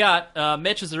 That's all I got.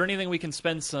 Mitch, is there anything we can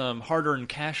spend some hard-earned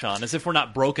cash on, as if we're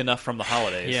not broke enough from the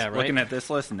holidays? Yeah, right. Looking at this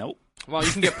list, nope. Well,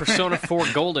 you can get Persona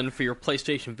 4 Golden for your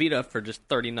PlayStation Vita for just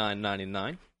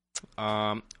 $39.99.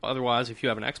 Otherwise, if you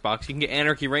have an Xbox, you can get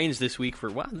Anarchy Reigns this week for,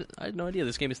 wow, I had no idea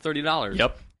this game is $30.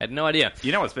 Yep. I had no idea.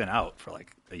 You know it's been out for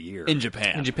like a year. In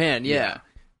Japan. In Japan, yeah.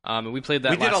 And we played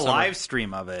that We did a last summer. live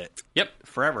stream of it. Yep.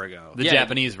 Forever ago. The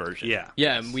Japanese version. Yeah.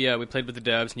 Yeah, and we played with the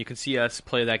devs, and you can see us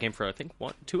play that game for, I think,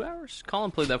 2 hours?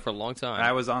 Colin played that for a long time.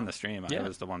 I was on the stream. Yeah. I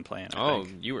was the one playing. Oh,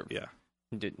 you were. Yeah.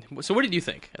 So what did you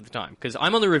think at the time? Because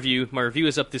I'm on the review. My review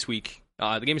is up this week.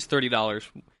 The game is $30.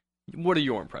 What are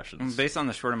your impressions? Based on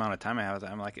the short amount of time I have,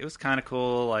 I'm like, it was kind of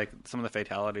cool. Like some of the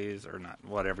fatalities, or not,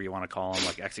 whatever you want to call them,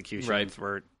 like executions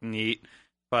were neat,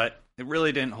 but it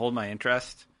really didn't hold my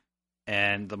interest.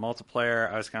 And the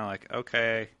multiplayer, I was kind of like,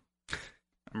 okay,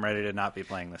 I'm ready to not be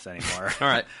playing this anymore. All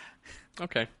right.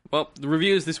 Okay. Well, the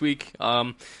review is this week.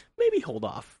 Maybe hold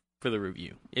off for the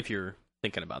review if you're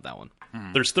thinking about that one.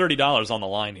 There's $30 on the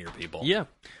line here, people. Yeah.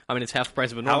 I mean, it's half the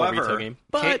price of a normal retail game.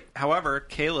 But however,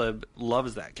 Caleb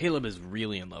loves that game. Caleb is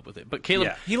really in love with it. But Caleb...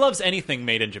 Yeah. He loves anything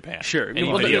made in Japan. Sure. Any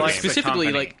Well, video like, game. specifically,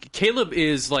 The like, Caleb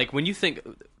is, like, when you think...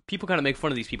 People kind of make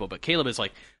fun of these people, but Caleb is,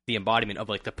 like, the embodiment of,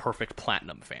 like, the perfect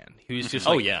Platinum fan. Who's just,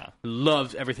 like,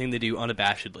 loves everything they do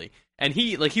unabashedly. And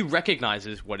he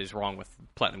recognizes what is wrong with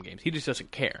Platinum games. He just doesn't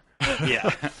care.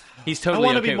 Yeah. He's I totally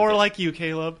want to okay be with more it. like you,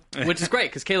 Caleb. Which is great,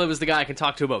 because Caleb is the guy I can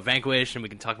talk to about Vanquish, and we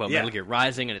can talk about Yeah. Metal Gear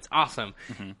Rising, and it's awesome.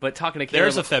 But talking to Caleb...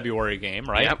 There's a February game,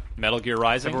 right? Yep. Metal Gear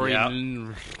Rising. February Yeah.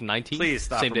 19th. Please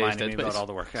stop Same day as reminding Dead me about Space. all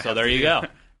the work I So have there to you do. go.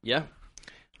 Yeah.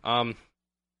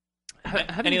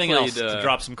 Have Anything you else played, to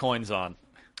drop some coins on?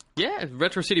 Yeah,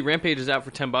 Retro City Rampage is out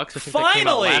for $10. I think Finally! that came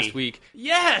out last week.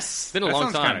 Yes! It's been a That long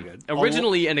sounds time. kinda good.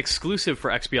 Originally an exclusive for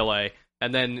XBLA,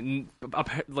 and then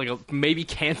maybe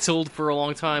canceled for a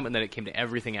long time, and then it came to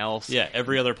everything else. Yeah,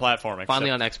 every other platform. Except,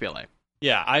 Finally on XBLA.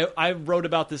 Yeah, I wrote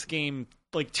about this game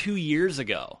like 2 years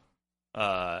ago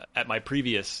at my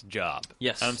previous job.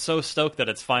 Yes. And I'm so stoked that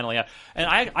it's finally out. And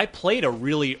I played a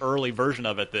really early version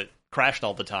of it that crashed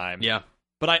all the time. Yeah.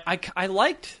 But I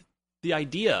liked the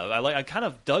idea. I kind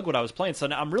of dug what I was playing. So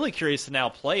now I'm really curious to now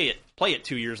play it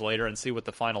 2 years later and see what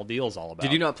the final deal is all about.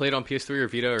 Did you not play it on PS3 or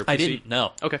Vita or PC? I didn't.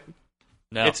 No. Okay.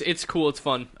 No. It's cool. It's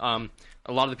fun.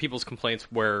 A lot of the people's complaints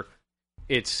where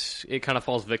it kind of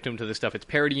falls victim to the stuff it's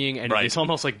parodying, and Right. it's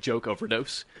almost like joke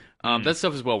overdose. That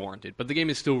stuff is well warranted, but the game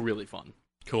is still really fun.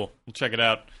 Cool. We'll check it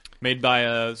out. Made by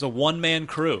a one-man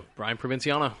crew Brian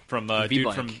Provinciano from V dude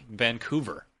Blank. from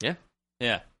Vancouver. Yeah.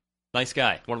 Yeah. Nice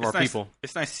guy. One of It's our nice, people.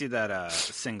 It's nice to see that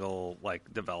single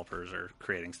like developers are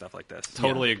creating stuff like this.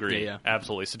 Totally agree. Yeah.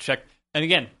 Absolutely. So check. And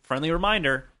again, friendly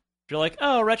reminder. If you're like,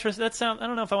 oh, retro, that sound. I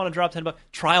don't know if I want to drop $10.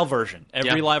 Trial version.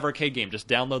 Every Yeah. live arcade game. Just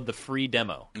download the free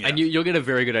demo. Yeah. And you'll get a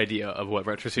very good idea of what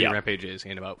Retro City Yeah. Rampage is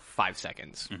in about 5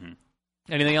 seconds.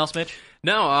 Anything else, Mitch?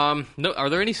 No, no. Are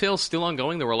there any sales still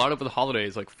ongoing? There were a lot over the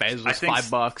holidays, like Fez was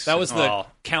 $5. That was the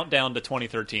countdown to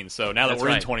 2013. So now that we're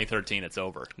in 2013, it's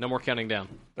over. No more counting down.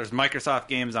 There's Microsoft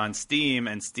games on Steam,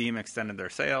 and Steam extended their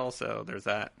sale, so there's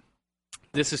that.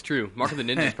 This is true. Mark of the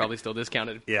Ninja is probably still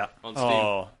discounted. Yeah. On Steam.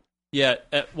 Oh, yeah.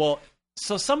 Well,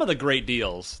 so some of the great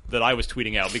deals that I was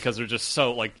tweeting out because they're just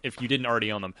so like if you didn't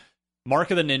already own them,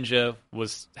 Mark of the Ninja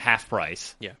was half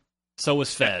price. Yeah. So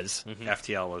was Fez. Mm-hmm.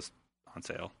 FTL was on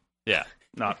sale. Yeah.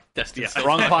 Not Destin. Yeah.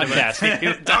 Wrong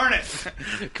podcast. Darn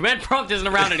it. Command prompt isn't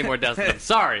around anymore, Destin.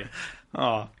 Sorry.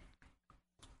 Oh.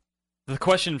 The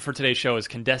question for today's show is,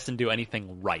 can Destin do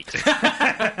anything right?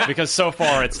 Because so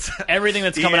far, it's everything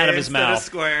that's coming out of his mouth.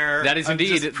 Square. That is I'm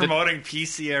indeed just promoting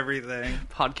PC everything.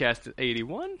 Podcast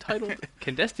 81 titled,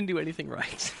 Can Destin Do Anything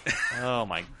Right? Oh,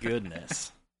 my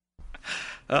goodness.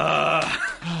 All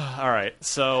right.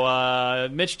 So,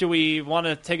 Mitch, do we want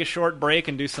to take a short break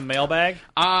and do some mailbag?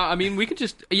 I mean, we could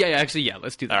just... Yeah,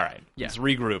 let's do that. All right. Yeah. Let's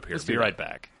regroup here. Be right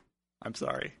back. I'm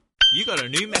sorry. You got a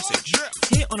new message.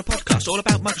 Here on a podcast all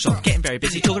about Microsoft getting very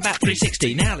busy talking about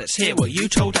 360. Now let's hear what you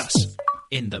told us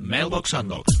in the Mailbox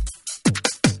Unlocked.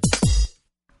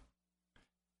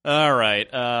 All right.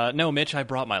 No, Mitch, I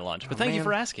brought my lunch, but thank you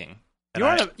for asking.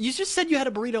 You just said you had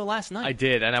a burrito last night. I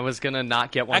did, and I was going to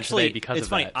not get one today because it's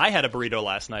of funny. that. I had a burrito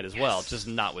last night as well, just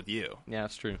not with you. Yeah,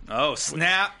 that's true. Oh,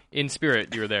 snap. In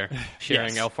spirit, you were there,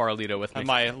 sharing Yes. El Farolito with me. And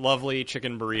my lovely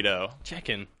chicken burrito.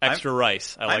 Chicken. Extra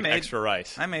rice. I like extra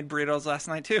rice. I made burritos last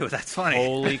night, too. That's funny.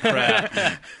 Holy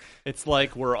crap. It's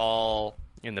like we're all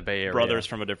In the Bay Area. brothers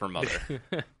from a different mother.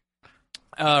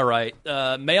 All right.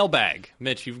 Mailbag.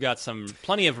 Mitch, you've got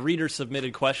plenty of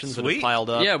reader-submitted questions that have Sweet. piled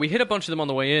up. Yeah, we hit a bunch of them on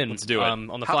the way in. Let's do it. On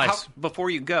the fly. Before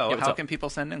you go, what's how up? can people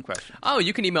send in questions? Oh,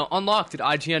 you can email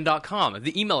unlocked@ign.com,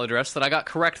 the email address that I got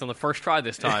correct on the first try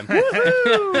this time.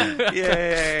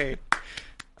 Yay.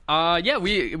 Yeah,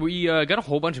 we got a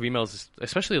whole bunch of emails,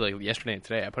 especially like yesterday and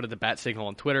today. I put the bat signal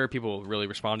on Twitter. People really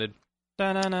responded.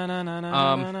 So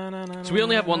we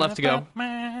only have one left to go.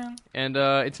 And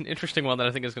it's an interesting one that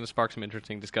I think is going to spark some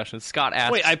interesting discussion. Scott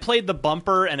asks... Wait, I played the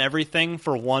bumper and everything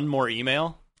for one more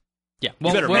email? Yeah.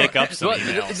 You better make up some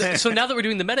emails. So now that we're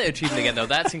doing the meta achievement again, though,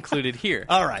 that's included here.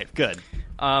 All right, good.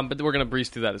 But we're going to breeze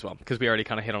through that as well, because we already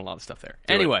kind of hit on a lot of stuff there.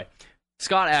 Anyway,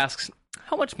 Scott asks,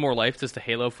 how much more life does the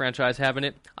Halo franchise have in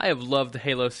it? I have loved the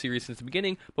Halo series since the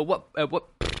beginning, but at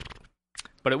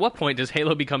what point does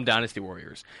Halo become Dynasty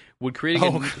Warriors? Would creating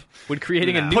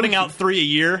a new putting out 3 a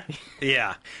year?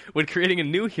 Yeah. Would creating a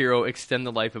new hero extend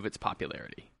the life of its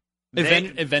popularity?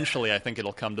 Eventually, I think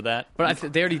it'll come to that.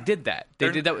 But they already did that. They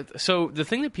did that. So the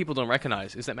thing that people don't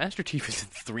recognize is that Master Chief is in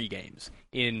 3 games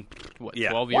in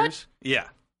 12 years. Yeah.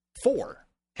 4.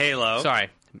 Halo. Sorry,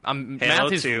 Halo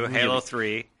math is 2, really, Halo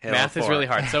 3, Halo math 4. is really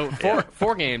hard. So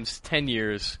four games, 10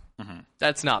 years.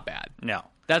 That's not bad. No.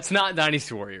 That's not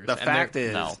Dynasty Warriors. The fact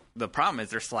is, the problem is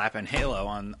they're slapping Halo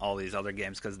on all these other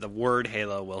games because the word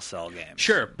Halo will sell games.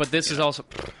 Sure, but this is also...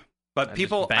 But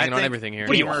people, banging I on think everything here.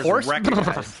 Gamers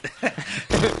recognize,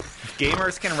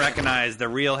 gamers can recognize the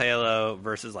real Halo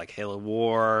versus like Halo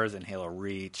Wars and Halo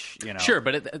Reach. You know, Sure,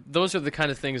 but those are the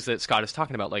kind of things that Scott is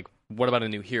talking about. Like, what about a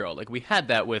new hero? Like, we had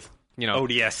that with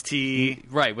ODST,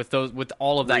 right? With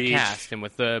all of that Reach, cast, and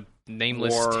with the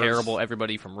nameless, Wars. terrible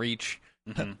everybody from Reach.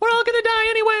 We're all gonna die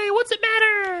anyway. What's it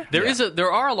matter?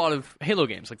 There are a lot of Halo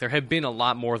games. Like, there have been a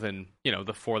lot more than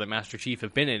the 4 that Master Chief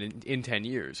have been in 10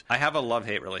 years. I have a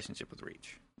love-hate relationship with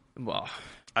Reach. Well,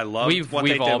 I love what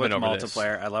we've they all did with been over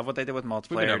multiplayer. this. I love what they did with been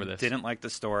multiplayer. over this. Didn't like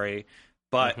the story,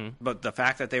 but the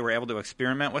fact that they were able to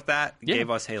experiment with that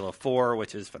gave us Halo 4,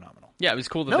 which is phenomenal. Yeah, it was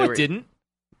cool that No, they it were... didn't.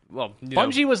 Well,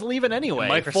 Bungie was leaving anyway.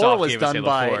 Microsoft 4 was gave us done Halo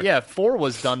by 4. 4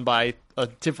 was done by a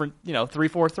different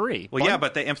 343. Well, yeah,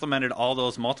 but they implemented all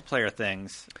those multiplayer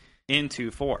things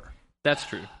into 4 That's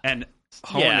true. and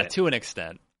honed it. to an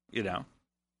extent.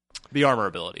 The armor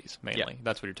abilities mainly. Yeah.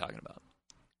 That's what you're talking about.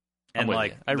 And with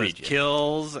like you. I the read you.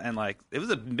 kills and like it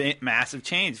was a massive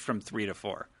change from 3 to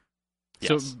 4.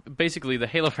 Yes. So basically, the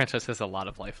Halo franchise has a lot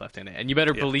of life left in it, and you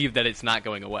better believe that it's not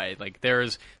going away. Like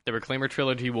the Reclaimer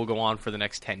trilogy will go on for the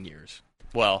next 10 years.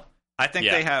 Well, I think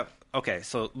they have. Okay,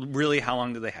 so really, how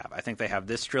long do they have? I think they have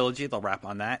this trilogy. They'll wrap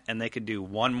on that, and they could do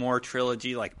one more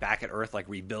trilogy, like Back at Earth, like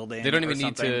rebuilding. They don't even or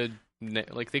need something.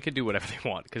 to. Like, they could do whatever they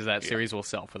want because that series will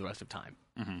sell for the rest of time.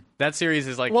 That series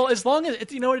is like, well, as long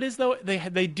as you know what it is though,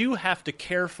 they do have to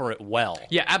care for it well.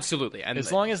 yeah, absolutely. And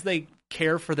As long as they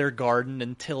care for their garden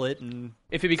and till it, and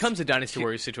if it becomes a Dynasty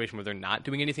Warriors situation where they're not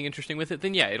doing anything interesting with it,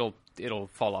 then yeah, it'll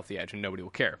fall off the edge and nobody will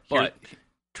care. But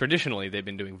traditionally, they've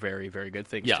been doing very, very good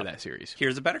things to that series.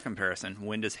 Here's a better comparison: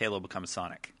 when does Halo become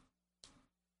Sonic?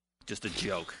 Just a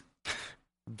joke.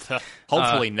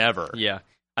 Hopefully never. Yeah.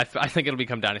 I think it'll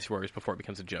become Dynasty Warriors before it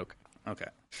becomes a joke. Okay.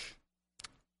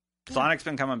 Sonic's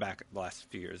been coming back the last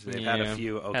few years. They've had a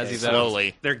few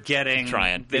slowly. They're getting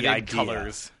trying the idea.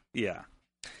 colors. Yeah.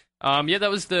 That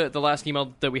was the last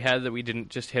email that we had that we didn't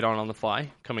just hit on the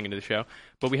fly coming into the show.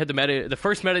 But we had the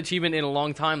first meta achievement in a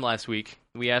long time last week.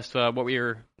 We asked what we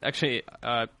were actually.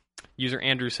 User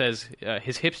Andrew says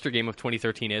his hipster game of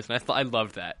 2013 is, and I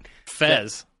loved that.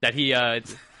 Fez. That he.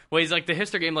 Well, he's like the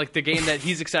hipster game, like the game that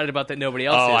he's excited about that nobody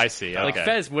else is. Oh, I see. Like Okay.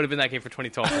 Fez would have been that game for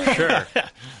 2012 for sure.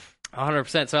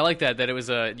 100%. So I like that it was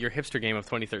your hipster game of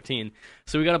 2013.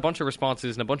 So we got a bunch of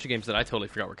responses and a bunch of games that I totally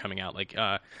forgot were coming out. Like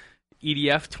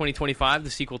EDF 2025, the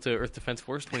sequel to Earth Defense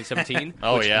Force 2017.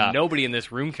 Oh, which yeah. nobody in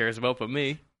this room cares about but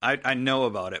me. I know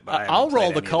about it, but I'll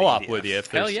roll the co-op with you.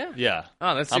 Hell yeah. Yeah.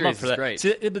 Oh, that's I'm up serious. for that. Great.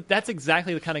 See, but that's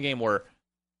exactly the kind of game where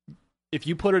if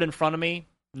you put it in front of me,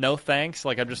 no thanks.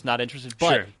 Like, I'm just not interested.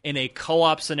 But Sure. in a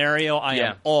co-op scenario, I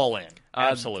am all in.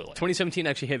 Absolutely. 2017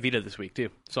 actually hit Vita this week, too.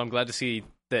 So I'm glad to see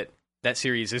that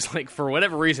series is, like, for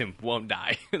whatever reason, won't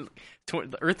die.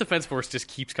 The Earth Defense Force just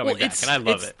keeps coming back, and I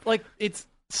love it. Like, it's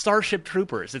Starship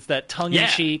Troopers. It's that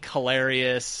tongue-in-cheek,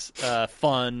 hilarious,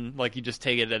 fun. Like, you just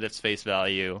take it at its face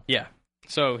value. Yeah.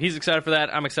 So he's excited for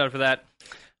that. I'm excited for that.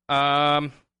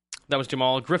 That was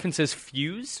Jamal. Griffin says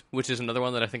Fuse, which is another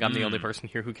one that I think I'm the only person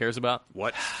here who cares about.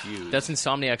 What Fuse? That's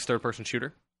Insomniac's third-person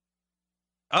shooter.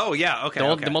 Oh, yeah, okay.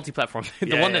 The multi-platform.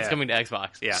 The one that's coming to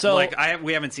Xbox. Yeah, So- like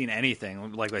we haven't seen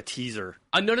anything, like a teaser.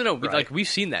 No. Right. Like, we've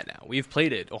seen that now. We've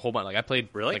played it a whole bunch. Like, I played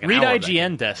Really? like an Read hour of that IGN,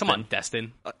 game. Destin. Come on,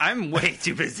 Destin. I'm way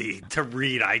too busy to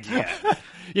read IGN.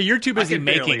 Yeah, you're too busy can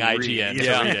barely making IGN read.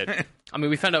 to read it. I mean,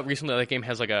 we found out recently that game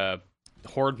has like a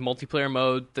horde multiplayer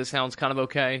mode that sounds kind of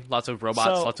okay. Lots of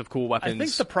robots, So, lots of cool weapons. I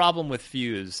think the problem with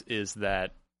Fuse is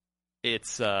that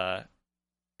it's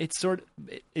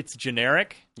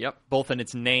generic. Yep. Both in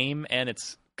its name and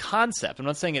its concept. I'm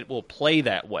not saying it will play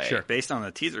that way. Sure. Based on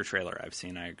the teaser trailer I've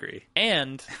seen, I agree.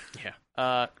 And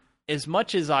Yeah. as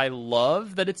much as I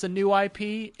love that it's a new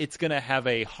IP, it's going to have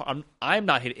it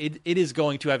is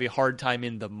going to have a hard time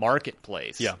in the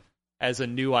marketplace. Yeah. As a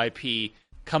new IP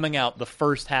coming out the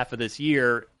first half of this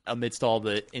year amidst all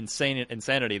the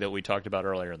insanity that we talked about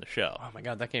earlier in the show. Oh my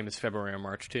god, that game is February or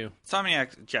March too.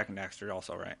 Insomniac, Jack and Daxter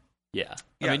also, right? Yeah.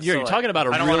 Yeah, I mean, you're so, talking about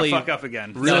a I don't really, want to fuck up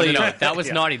again. really- No, that was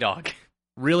Yeah. Naughty Dog.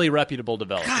 really reputable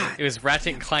developer. It was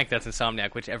Ratchet and Clank that's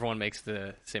Insomniac, which everyone makes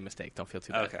the same mistake. Don't feel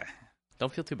too bad. Okay.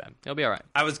 Don't feel too bad. It'll be all right.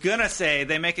 I was gonna say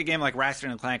they make a game like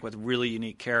Ratchet and Clank with really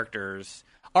unique characters.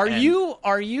 Are And-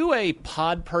 you a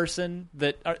pod person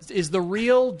is the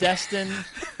real Destin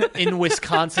in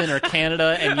Wisconsin or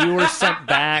Canada and you were sent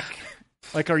back?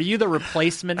 Like, are you the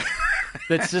replacement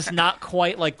that's just not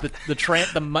quite like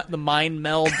the mind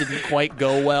meld didn't quite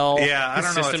go well? Yeah, I The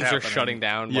don't know what's systems are happening. shutting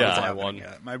down Yeah. one by Happening one.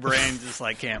 yet. My brain just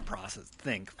can't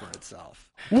think for itself.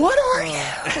 What are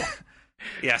you?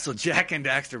 Yeah, so Jack and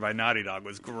Daxter by Naughty Dog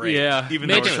was great. Yeah. even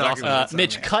though Mitch we're was talking awesome. about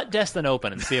Mitch, Insomniac. cut Destin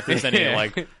open and see if there's any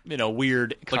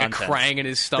weird Like content. a krang in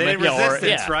his They stomach. did Yeah, or-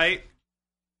 Resistance, yeah. right?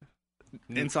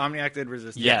 Insomniac did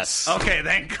Resistance. Yes. Okay,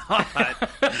 thank God.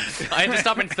 I had to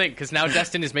stop and think because now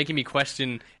Destin is making me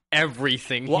question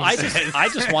everything. Well, he says. I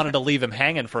just wanted to leave him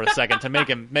hanging for a second to make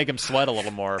him sweat a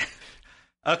little more.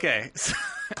 Okay, so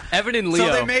Evan and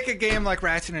Leo. they make a game like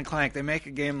Ratchet and Clank. They make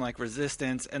a game like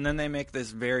Resistance, and then they make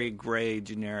this very gray,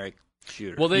 generic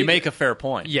shooter. well, You make a fair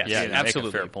point. Yes, yeah, you absolutely.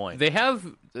 Make a fair point. They have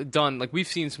done like we've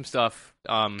seen some stuff.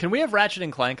 Can we have Ratchet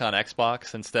and Clank on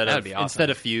Xbox instead That'd of be awesome. instead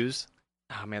of Fuse?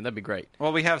 Oh man, that'd be great.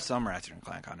 Well, we have some Ratchet and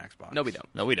Clank on Xbox. No, we don't.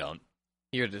 No, we don't.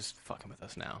 You're just fucking with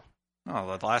us now.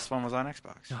 Oh, the last one was on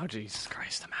Xbox. Oh Jesus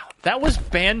Christ, I'm out. That was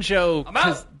Banjo. I'm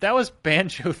out. That was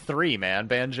Banjo 3, man.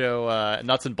 Banjo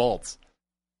Nuts and Bolts.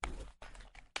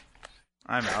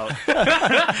 I'm out.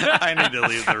 I need to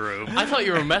leave the room. I thought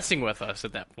you were messing with us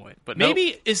at that point, but nope.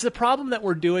 Maybe is the problem that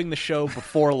we're doing the show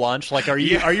before lunch? Like, are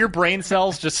your brain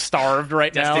cells just starved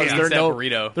right now? Destin Is eats there that no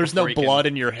burrito There's no before he can- blood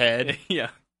in your head? yeah.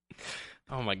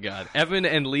 Oh my God, Evan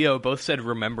and Leo both said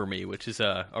 "Remember Me," which is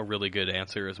a really good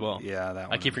answer as well. Yeah, that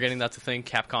one. I keep forgetting that's a thing.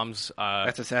 Capcom's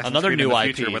That's Assassin's another Creed new in the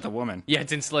IP. future with a woman. yeah,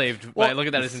 it's enslaved. Well- But I look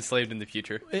at that as enslaved in the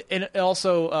future. And it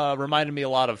also reminded me a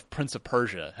lot of Prince of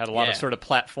Persia. Had a lot of Yeah. sort of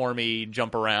platformy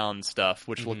jump around stuff,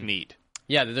 which looked neat.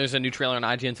 Yeah, there's a new trailer on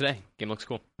IGN today. Game looks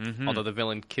cool. Although the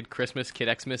villain Kid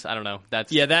Xmas, I don't know.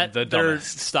 That's the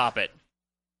dumbest. Stop it.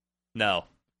 No.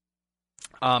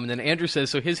 And then Andrew says,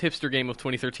 so his hipster game of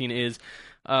 2013 is,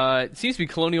 it seems to be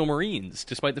Colonial Marines,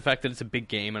 despite the fact that it's a big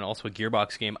game and also a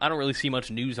Gearbox game. I don't really see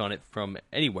much news on it from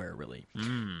anywhere, really.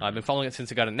 I've been following it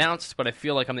since it got announced, but I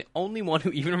feel like I'm the only one who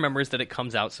even remembers that it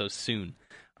comes out so soon.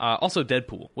 Also,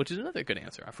 Deadpool, which is another good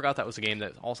answer. I forgot that was a game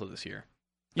that's also this year.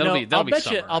 I'll bet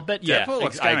summer. yeah. Deadpool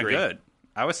looks kind of good.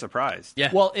 I was surprised.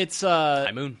 Yeah. Well, it's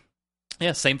High Moon.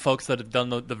 Yeah, same folks that have done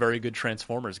the very good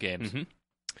Transformers games. Mm-hmm.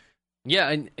 Yeah,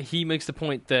 and he makes the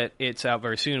point that it's out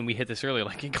very soon, and we hit this earlier.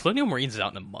 Like, Colonial Marines is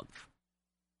out in a month.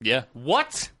 Yeah.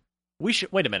 What? We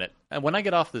should wait a minute. And when we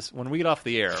get off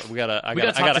the air, I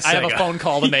have a phone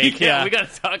call to make. Yeah, we gotta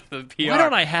talk to the PR. Why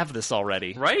don't I have this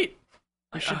already? Right?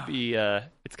 It should be.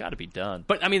 It's got to be done.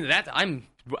 But I mean,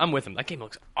 I'm with him. That game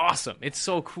looks awesome. It's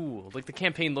so cool. Like the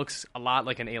campaign looks a lot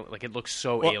like an alien. Like it looks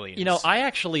so alien. You know,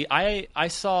 I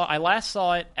last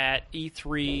saw it at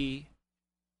E3.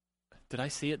 Did I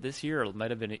see it this year? Or it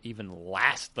might have been even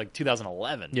last, like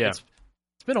 2011. Yeah, it's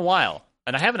been a while,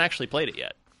 and I haven't actually played it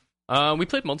yet. We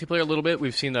played multiplayer a little bit.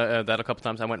 We've seen that a couple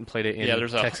times. I went and played it in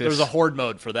Texas. There's a horde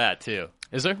mode for that too.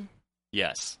 Is there?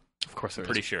 Yes, of course there is.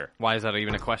 Pretty sure. Why is that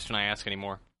even a question I ask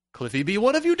anymore? Cliffy B,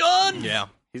 what have you done? Yeah,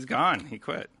 he's gone. He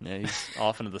quit. Yeah, he's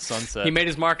off into the sunset. He made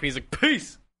his mark and he's like,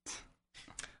 peace.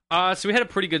 So we had a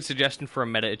pretty good suggestion for a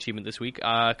meta achievement this week.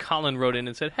 Colin wrote in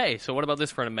and said, hey, so what about this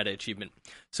for a meta achievement?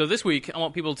 So this week, I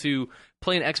want people to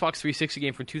play an Xbox 360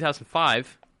 game from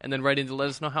 2005 and then write in to let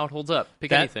us know how it holds up.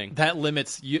 Pick anything. That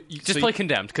limits you. Just play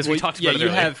Condemned, because we talked about it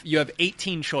earlier. You have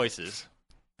 18 choices.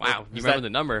 Wow, you remember the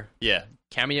number. Yeah.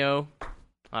 Cameo,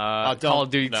 Call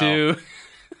of Duty 2.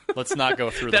 Let's not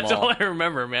go through them all. That's all I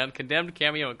remember, man. Condemned,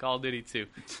 Cameo, and Call of Duty 2.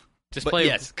 Play.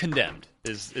 Yes, Condemned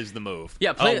is the move.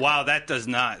 Yeah. Wow,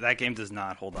 that game does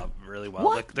not hold up really well.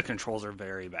 What? The controls are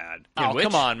very bad.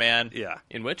 Come on, man. Yeah.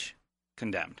 In which?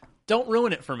 Condemned. Don't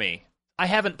ruin it for me. I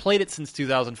haven't played it since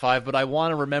 2005, but I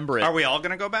want to remember it. Are we all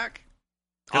going to go back?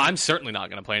 I'm certainly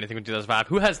not going to play anything from 2005.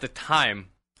 Who has the time?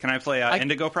 Can I play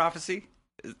Indigo Prophecy?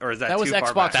 Or is that was too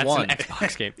far Xbox back? One. That's an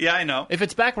Xbox game. Yeah, I know. If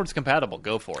it's backwards compatible,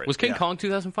 go for it. Was King Kong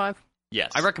 2005?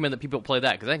 Yes. I recommend that people play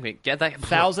that, because I can get that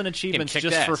 1,000 achievements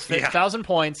just for 1,000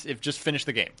 points if just finish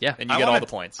the game. Yeah. And you get all the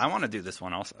points. I want to do this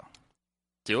one also.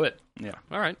 Do it. Yeah.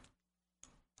 All right.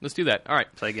 Let's do that. All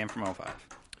right. Play a game from 05.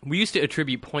 We used to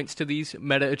attribute points to these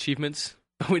meta achievements,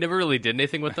 but we never really did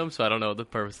anything with them, so I don't know what the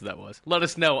purpose of that was. Let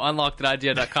us know,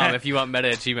 unlocked.ign.com, if you want meta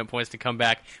achievement points to come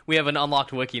back. We have an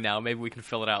unlocked wiki now. Maybe we can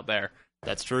fill it out there.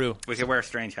 That's true. We could wear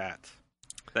strange hats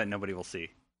that nobody will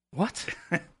see. What?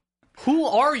 Who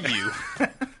are you? Oh,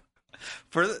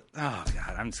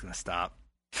 God, I'm just going to stop.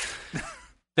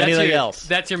 Anything else?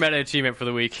 That's your meta achievement for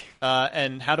the week.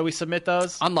 And how do we submit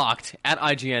those?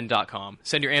 Unlocked@ign.com.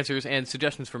 Send your answers and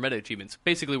suggestions for meta achievements.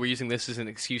 Basically, we're using this as an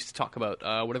excuse to talk about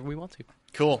whatever we want to.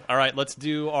 Cool. All right, let's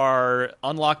do our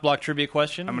Unlock Block trivia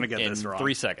question. I'm going to get this wrong.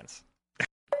 3 seconds.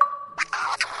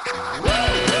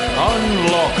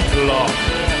 Unlock Block.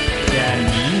 Can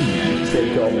you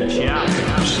take on the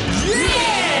challenge?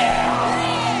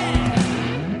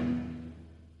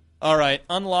 All right,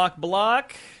 Unlock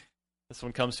Block. This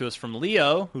one comes to us from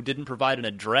Leo, who didn't provide an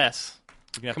address.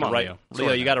 You're gonna have to write,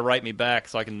 Leo, you got to write me back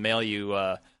so I can mail you.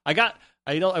 I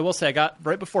will say I got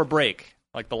right before break,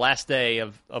 like the last day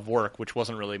of work, which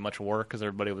wasn't really much work because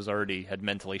everybody had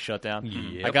mentally shut down.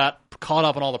 Yep. I got caught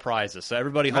up on all the prizes, so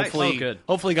everybody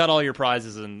hopefully got all your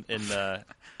prizes in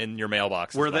your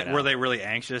mailbox. Were they really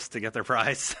anxious to get their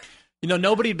prize?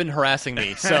 Nobody had been harassing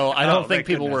me, so I don't think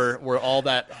people were all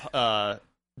that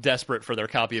desperate for their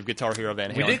copy of Guitar Hero Van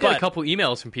Halen. We did get a couple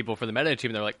emails from people for the meta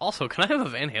achievement. They're like, also, can I have a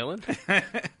Van Halen?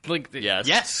 Like,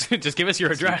 yes. Just give us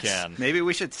your address. You can. Maybe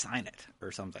we should sign it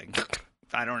or something.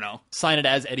 I don't know. Sign it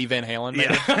as Eddie Van Halen,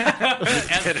 maybe?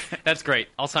 Yeah. That's great.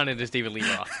 I'll sign it as David Lee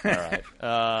Roth. All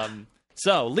right.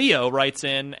 So Leo writes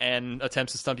in and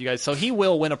attempts to stump you guys. So he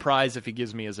will win a prize if he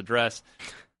gives me his address,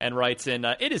 and writes in,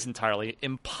 it is entirely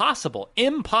impossible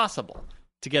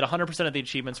to get 100% of the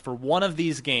achievements for one of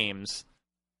these games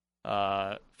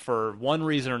for one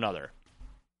reason or another,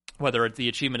 whether the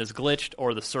achievement is glitched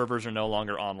or the servers are no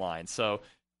longer online. So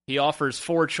he offers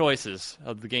 4 choices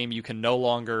of the game you can no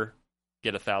longer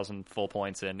get 1,000 full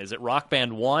points in. Is it Rock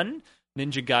Band 1,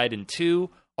 Ninja Gaiden 2,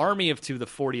 Army of Two: The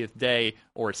 40th Day,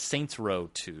 or Saints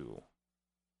Row 2?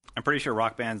 I'm pretty sure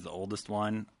Rock Band's the oldest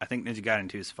one. I think Ninja Gaiden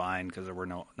 2 is fine because there were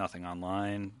nothing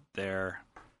online there.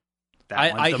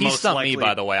 He stumped me,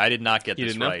 by the way. I did not get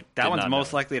this right. That one's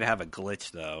most likely to have a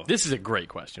glitch, though. This is a great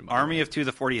question. Army of Two: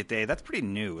 The 40th Day. That's pretty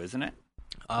new, isn't it?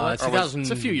 It's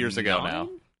a few years ago now.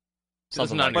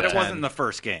 But it wasn't the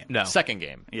first game. No. Second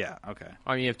game. Yeah, okay.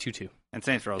 Army of 2-2. And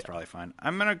Saints Row is probably fine.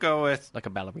 I'm going to go with... Like a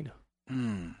ballerina.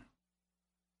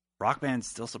 Rock Band's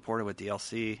still supported with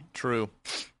DLC. True.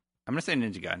 I'm going to say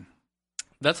Ninja Gaiden.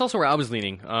 That's also where I was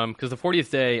leaning. Because the 40th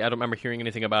Day, I don't remember hearing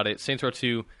anything about it. Saints Row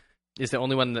 2 is the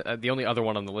only one, the only other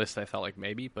one on the list I felt like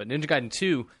maybe. But Ninja Gaiden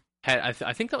 2 I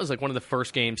think that was like one of the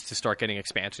first games to start getting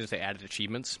expansions. They added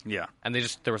achievements. Yeah. And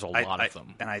there was a lot of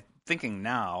them. And I think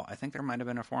there might have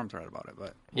been a forum thread about it,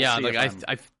 but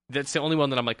that's the only one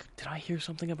that I'm like, did I hear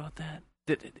something about that?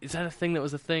 Is that a thing that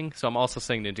was a thing? So I'm also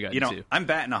saying Ninja Gaiden 2. I'm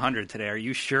batting 100 today. Are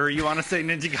you sure you want to say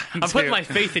Ninja Gaiden 2? I'm putting my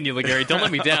faith in you, Legary. Don't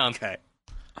let me down. Okay.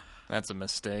 That's a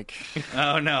mistake.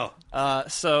 Oh, no.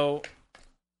 So,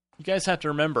 you guys have to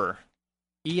remember,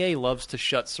 EA loves to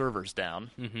shut servers down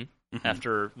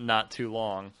after not too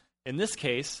long. In this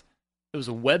case, it was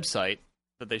a website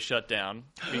that they shut down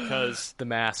because... The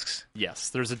masks. Yes,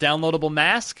 there's a downloadable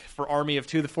mask for Army of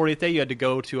Two the 40th Day. You had to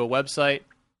go to a website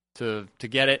to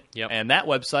get it, and that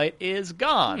website is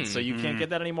gone, so you can't get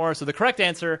that anymore. So the correct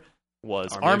answer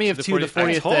was Army of Two the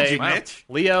 40th Day.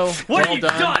 Leo, what well have you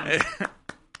done?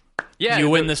 Yeah, you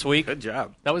win this week. Good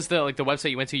job. That was the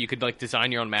website you went to. You could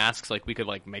design your own masks. We could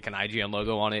make an IGN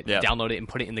logo on it, download it, and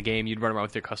put it in the game. You'd run around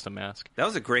with your custom mask. That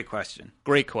was a great question.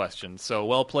 Great question. So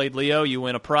well played, Leo. You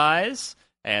win a prize.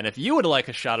 And if you would like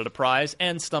a shot at a prize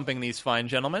and stumping these fine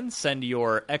gentlemen, send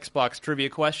your Xbox trivia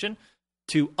question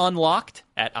to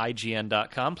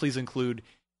unlocked@ign.com. Please include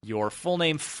your full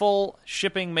name, full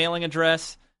shipping, mailing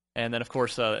address, and then, of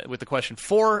course, with the question,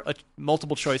 4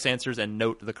 multiple choice answers, and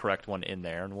note the correct one in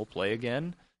there, and we'll play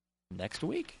again next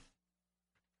week.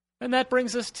 And that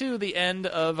brings us to the end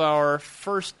of our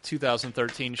first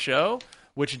 2013 show,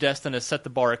 which Destin has set the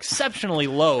bar exceptionally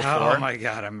low for. Oh, my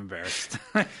God, I'm embarrassed.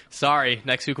 Sorry,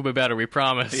 next week will be better, we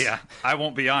promise. Yeah, I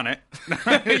won't be on it.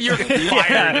 You're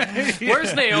fired.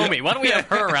 Where's Naomi? Why don't we have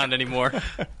her around anymore?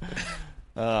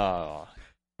 Oh,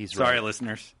 he's sorry, right.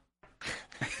 listeners.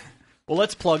 Well,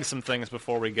 let's plug some things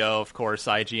before we go. Of course,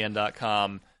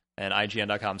 IGN.com and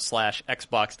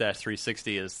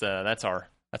IGN.com/Xbox-360 is that's our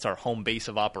home base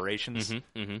of operations,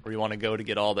 where you want to go to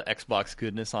get all the Xbox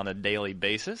goodness on a daily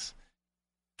basis.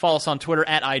 Follow us on Twitter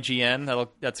 @IGN.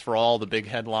 That's for all the big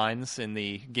headlines in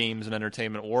the games and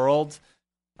entertainment world.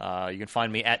 You can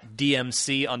find me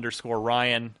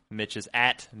 @DMC_Ryan. Mitch is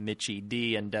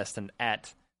 @MitchyD, and Destin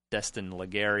 @Destin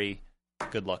Legary.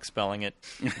 Good luck spelling it.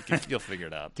 You'll figure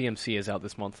it out. DMC is out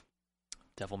this month.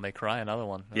 Devil May Cry, another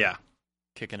one. Yeah.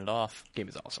 Kicking it off. Game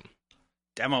is awesome.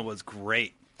 Demo was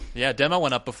great. Yeah, demo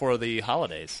went up before the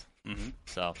holidays.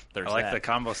 So there's I like that. the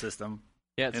combo system.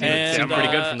 Yeah, it seemed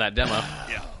pretty good from that demo.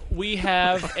 Yeah. We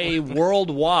have a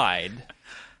worldwide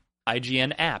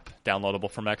IGN app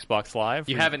downloadable from Xbox Live.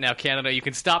 You have it now, Canada. You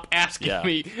can stop asking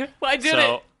me. Well, I did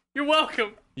So- it. You're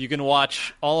welcome. You can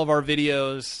watch all of our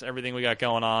videos, everything we got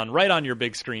going on, right on your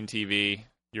big screen TV,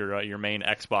 your main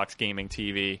Xbox gaming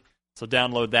TV. So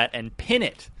download that and pin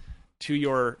it to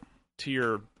your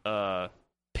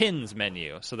pins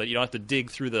menu, so that you don't have to dig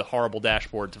through the horrible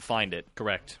dashboard to find it.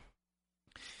 Correct.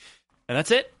 And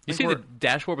that's it. You see the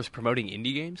dashboard was promoting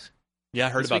indie games? Yeah, I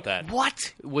heard this about week? that.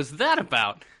 What was that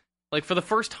about? For the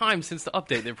first time since the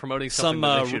update, they're promoting something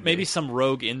that they should maybe be. some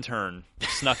rogue intern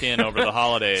snuck in over the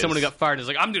holidays. Someone who got fired and is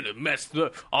like, I'm going to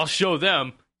I'll show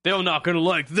them. They're not going to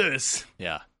like this.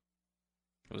 Yeah.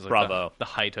 It was Bravo. The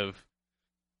height of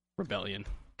rebellion.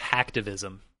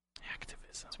 Hacktivism.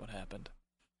 That's what happened.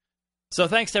 So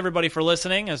thanks to everybody for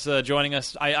listening, as joining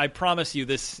us. I promise you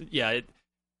this. Yeah,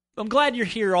 I'm glad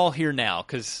you're all here now,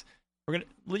 because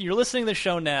you're listening to the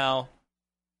show now.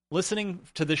 Listening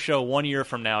to this show 1 year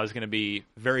from now is going to be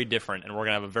very different, and we're going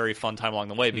to have a very fun time along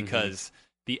the way, because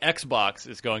the Xbox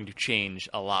is going to change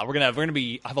a lot. We're going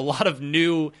to have a lot of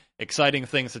new, exciting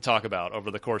things to talk about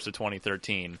over the course of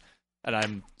 2013, and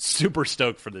I'm super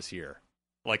stoked for this year.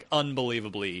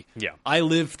 Unbelievably. Yeah. I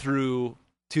lived through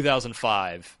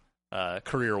 2005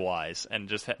 career-wise, and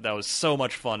that was so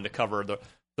much fun to cover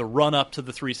the run-up to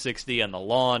the 360 and the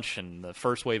launch and the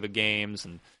first wave of games,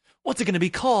 and what's it going to be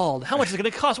called? How much is it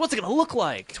going to cost? What's it going to look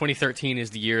like? 2013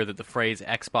 is the year that the phrase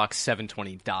Xbox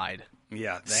 720 died.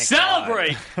 Yeah, thank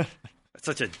Celebrate! God. That's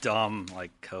such a dumb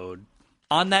code.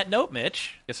 On that note,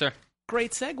 Mitch. Yes, sir.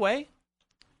 Great segue.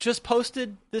 Just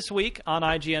posted this week on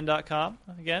IGN.com.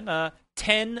 Again,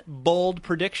 10 bold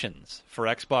predictions for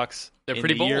Xbox They're in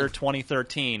pretty the year bold.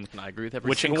 2013. And I agree with every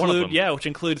which single one of them. which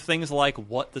include things like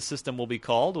what the system will be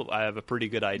called. I have a pretty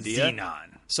good idea.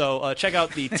 Xenon. So check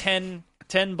out the 10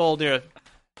 bold.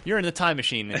 You're in the time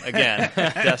machine again,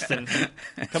 Destin.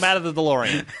 Come out of the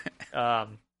DeLorean.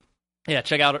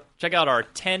 Check out our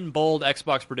 10 bold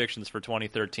Xbox predictions for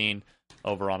 2013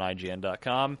 over on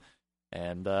IGN.com.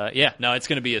 And it's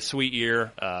going to be a sweet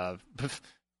year.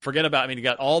 Forget about. You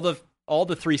got all the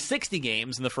 360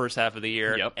 games in the first half of the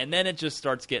year, and then it just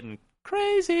starts getting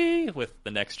crazy with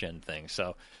the next gen thing.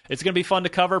 So it's going to be fun to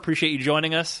cover. Appreciate you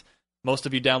joining us. Most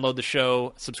of you download the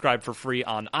show, subscribe for free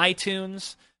on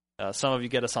iTunes. Some of you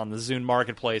get us on the Zune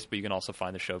Marketplace, but you can also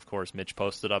find the show, of course. Mitch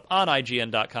posted up on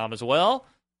IGN.com as well.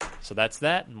 So that's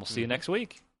that, and we'll see you next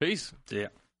week. Peace. Yeah.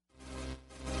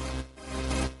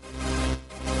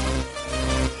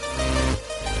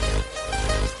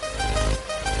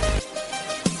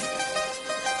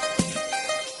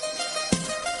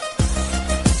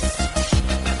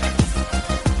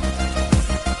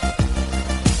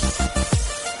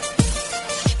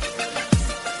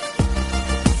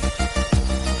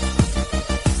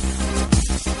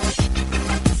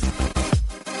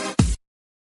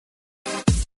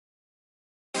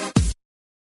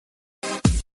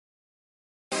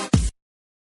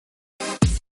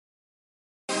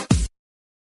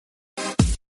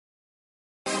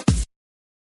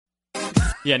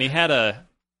 Yeah, and he had a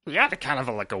kind of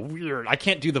like a weird. I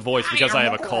can't do the voice because I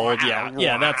have a cold.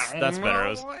 Yeah, that's better. It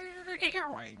was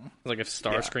like if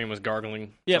Starscream was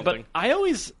gargling. Yeah, something. but I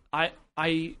always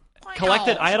I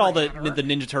collected. I had all the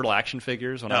Ninja Turtle action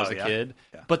figures when I was a kid,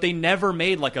 but they never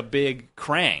made like a big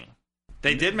Krang.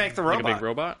 They did make the robot. Like a big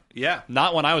robot? Yeah.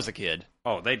 Not when I was a kid.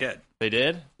 Oh, they did. They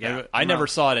did? Yeah. I never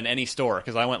saw it in any store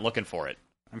because I went looking for it.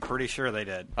 I'm pretty sure they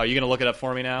did. Oh, you going to look it up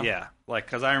for me now? Yeah.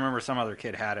 Because I remember some other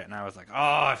kid had it, and I was like, oh,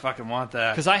 I fucking want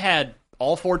that. Because I had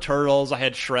all 4 Turtles, I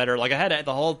had Shredder, I had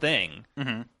the whole thing.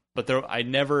 Mm-hmm. But I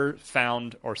never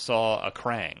found or saw a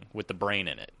Krang with the brain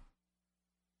in it.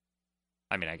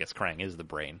 I mean, I guess Krang is the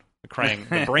brain.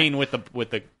 The brain with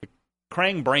the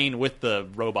Krang brain with the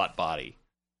robot body.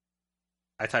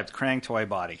 I typed Krang toy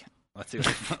body.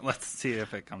 Let's see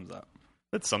if it comes up.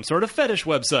 It's some sort of fetish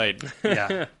website.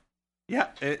 Yeah. Yeah,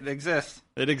 it exists.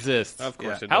 It exists. Of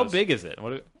course it does. How big is it?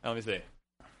 Let me see.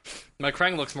 My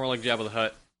Krang looks more like Jabba the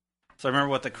Hutt. So I remember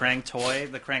what the Krang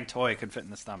toy could fit in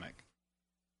the stomach.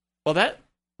 Well,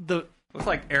 looks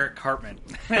like Eric Cartman.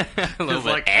 A little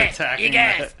bit. Attacking. You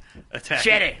guys, attacking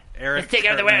shut it. Eric Let's take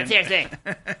out the wear and tear thing.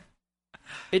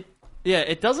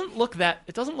 It doesn't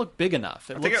look big enough.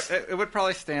 I think it would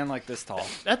probably stand like this tall.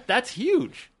 That's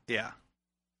huge. Yeah.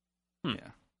 Yeah.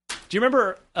 Do you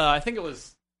remember? I think it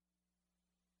was.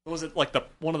 Was it like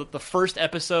one of the first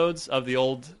episodes of the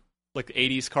old like the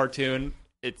 80s cartoon?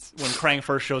 It's when Krang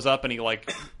first shows up and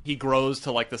he grows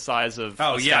to like the size of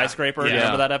a skyscraper. Yeah.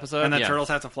 Remember that episode? And the turtles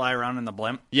have to fly around in the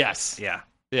blimp. Yes. Yeah.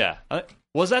 Yeah.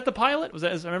 Was that the pilot? I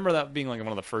remember that being like one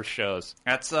of the first shows.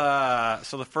 That's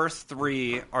so the first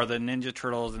 3 are the Ninja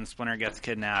Turtles and Splinter gets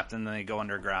kidnapped and then they go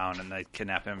underground and they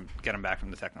kidnap him, get him back from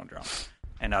the Technodrome.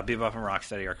 And Bebop and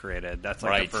Rocksteady are created. That's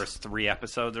like the first 3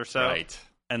 episodes or so. Right.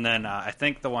 And then I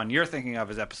think the one you're thinking of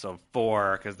is episode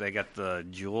 4 because they get the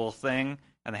jewel thing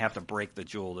and they have to break the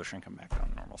jewel to shrink them back down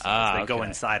to normal size. They go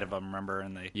inside of them, remember,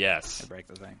 and they break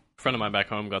the thing. A friend of mine back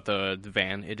home got the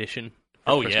van edition.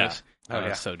 Oh, Christmas. yeah. I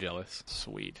was so jealous.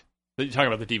 Sweet. You're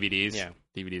talking about the DVDs? Yeah.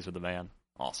 DVDs with the van.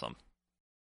 Awesome.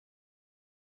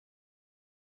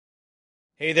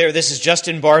 Hey there, this is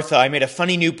Justin Bartha. I made a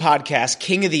funny new podcast,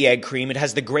 King of the Egg Cream. It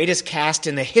has the greatest cast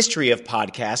in the history of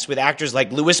podcasts with actors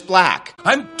like Louis Black.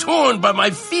 I'm torn by my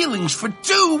feelings for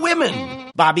 2 women.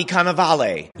 Bobby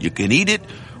Cannavale. You can eat it,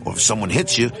 or if someone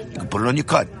hits you, you can put it on your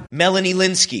cut. Melanie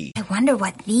Linsky. I wonder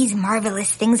what these marvelous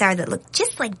things are that look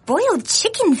just like boiled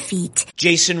chicken feet.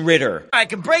 Jason Ritter. I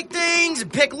can break things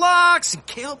and pick locks and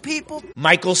kill people.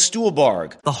 Michael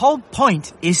Stuhlbarg. The whole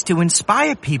point is to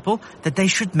inspire people that they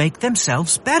should make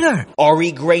themselves better.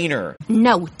 Ari Grainer.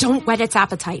 No, don't whet its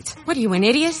appetite. What are you, an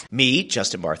idiot? Me,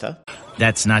 Justin Bartha.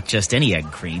 That's not just any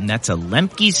egg cream, that's a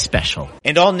Lemke's special.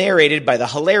 And all narrated by the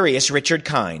hilarious Richard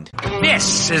Kind.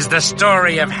 This is the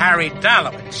story of Harry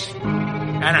Dalowitz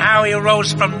and how he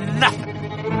rose from nothing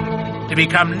to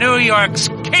become New York's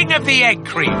King of the Egg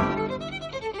Cream.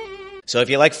 So if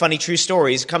you like funny true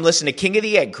stories, come listen to King of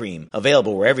the Egg Cream,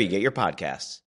 available wherever you get your podcasts.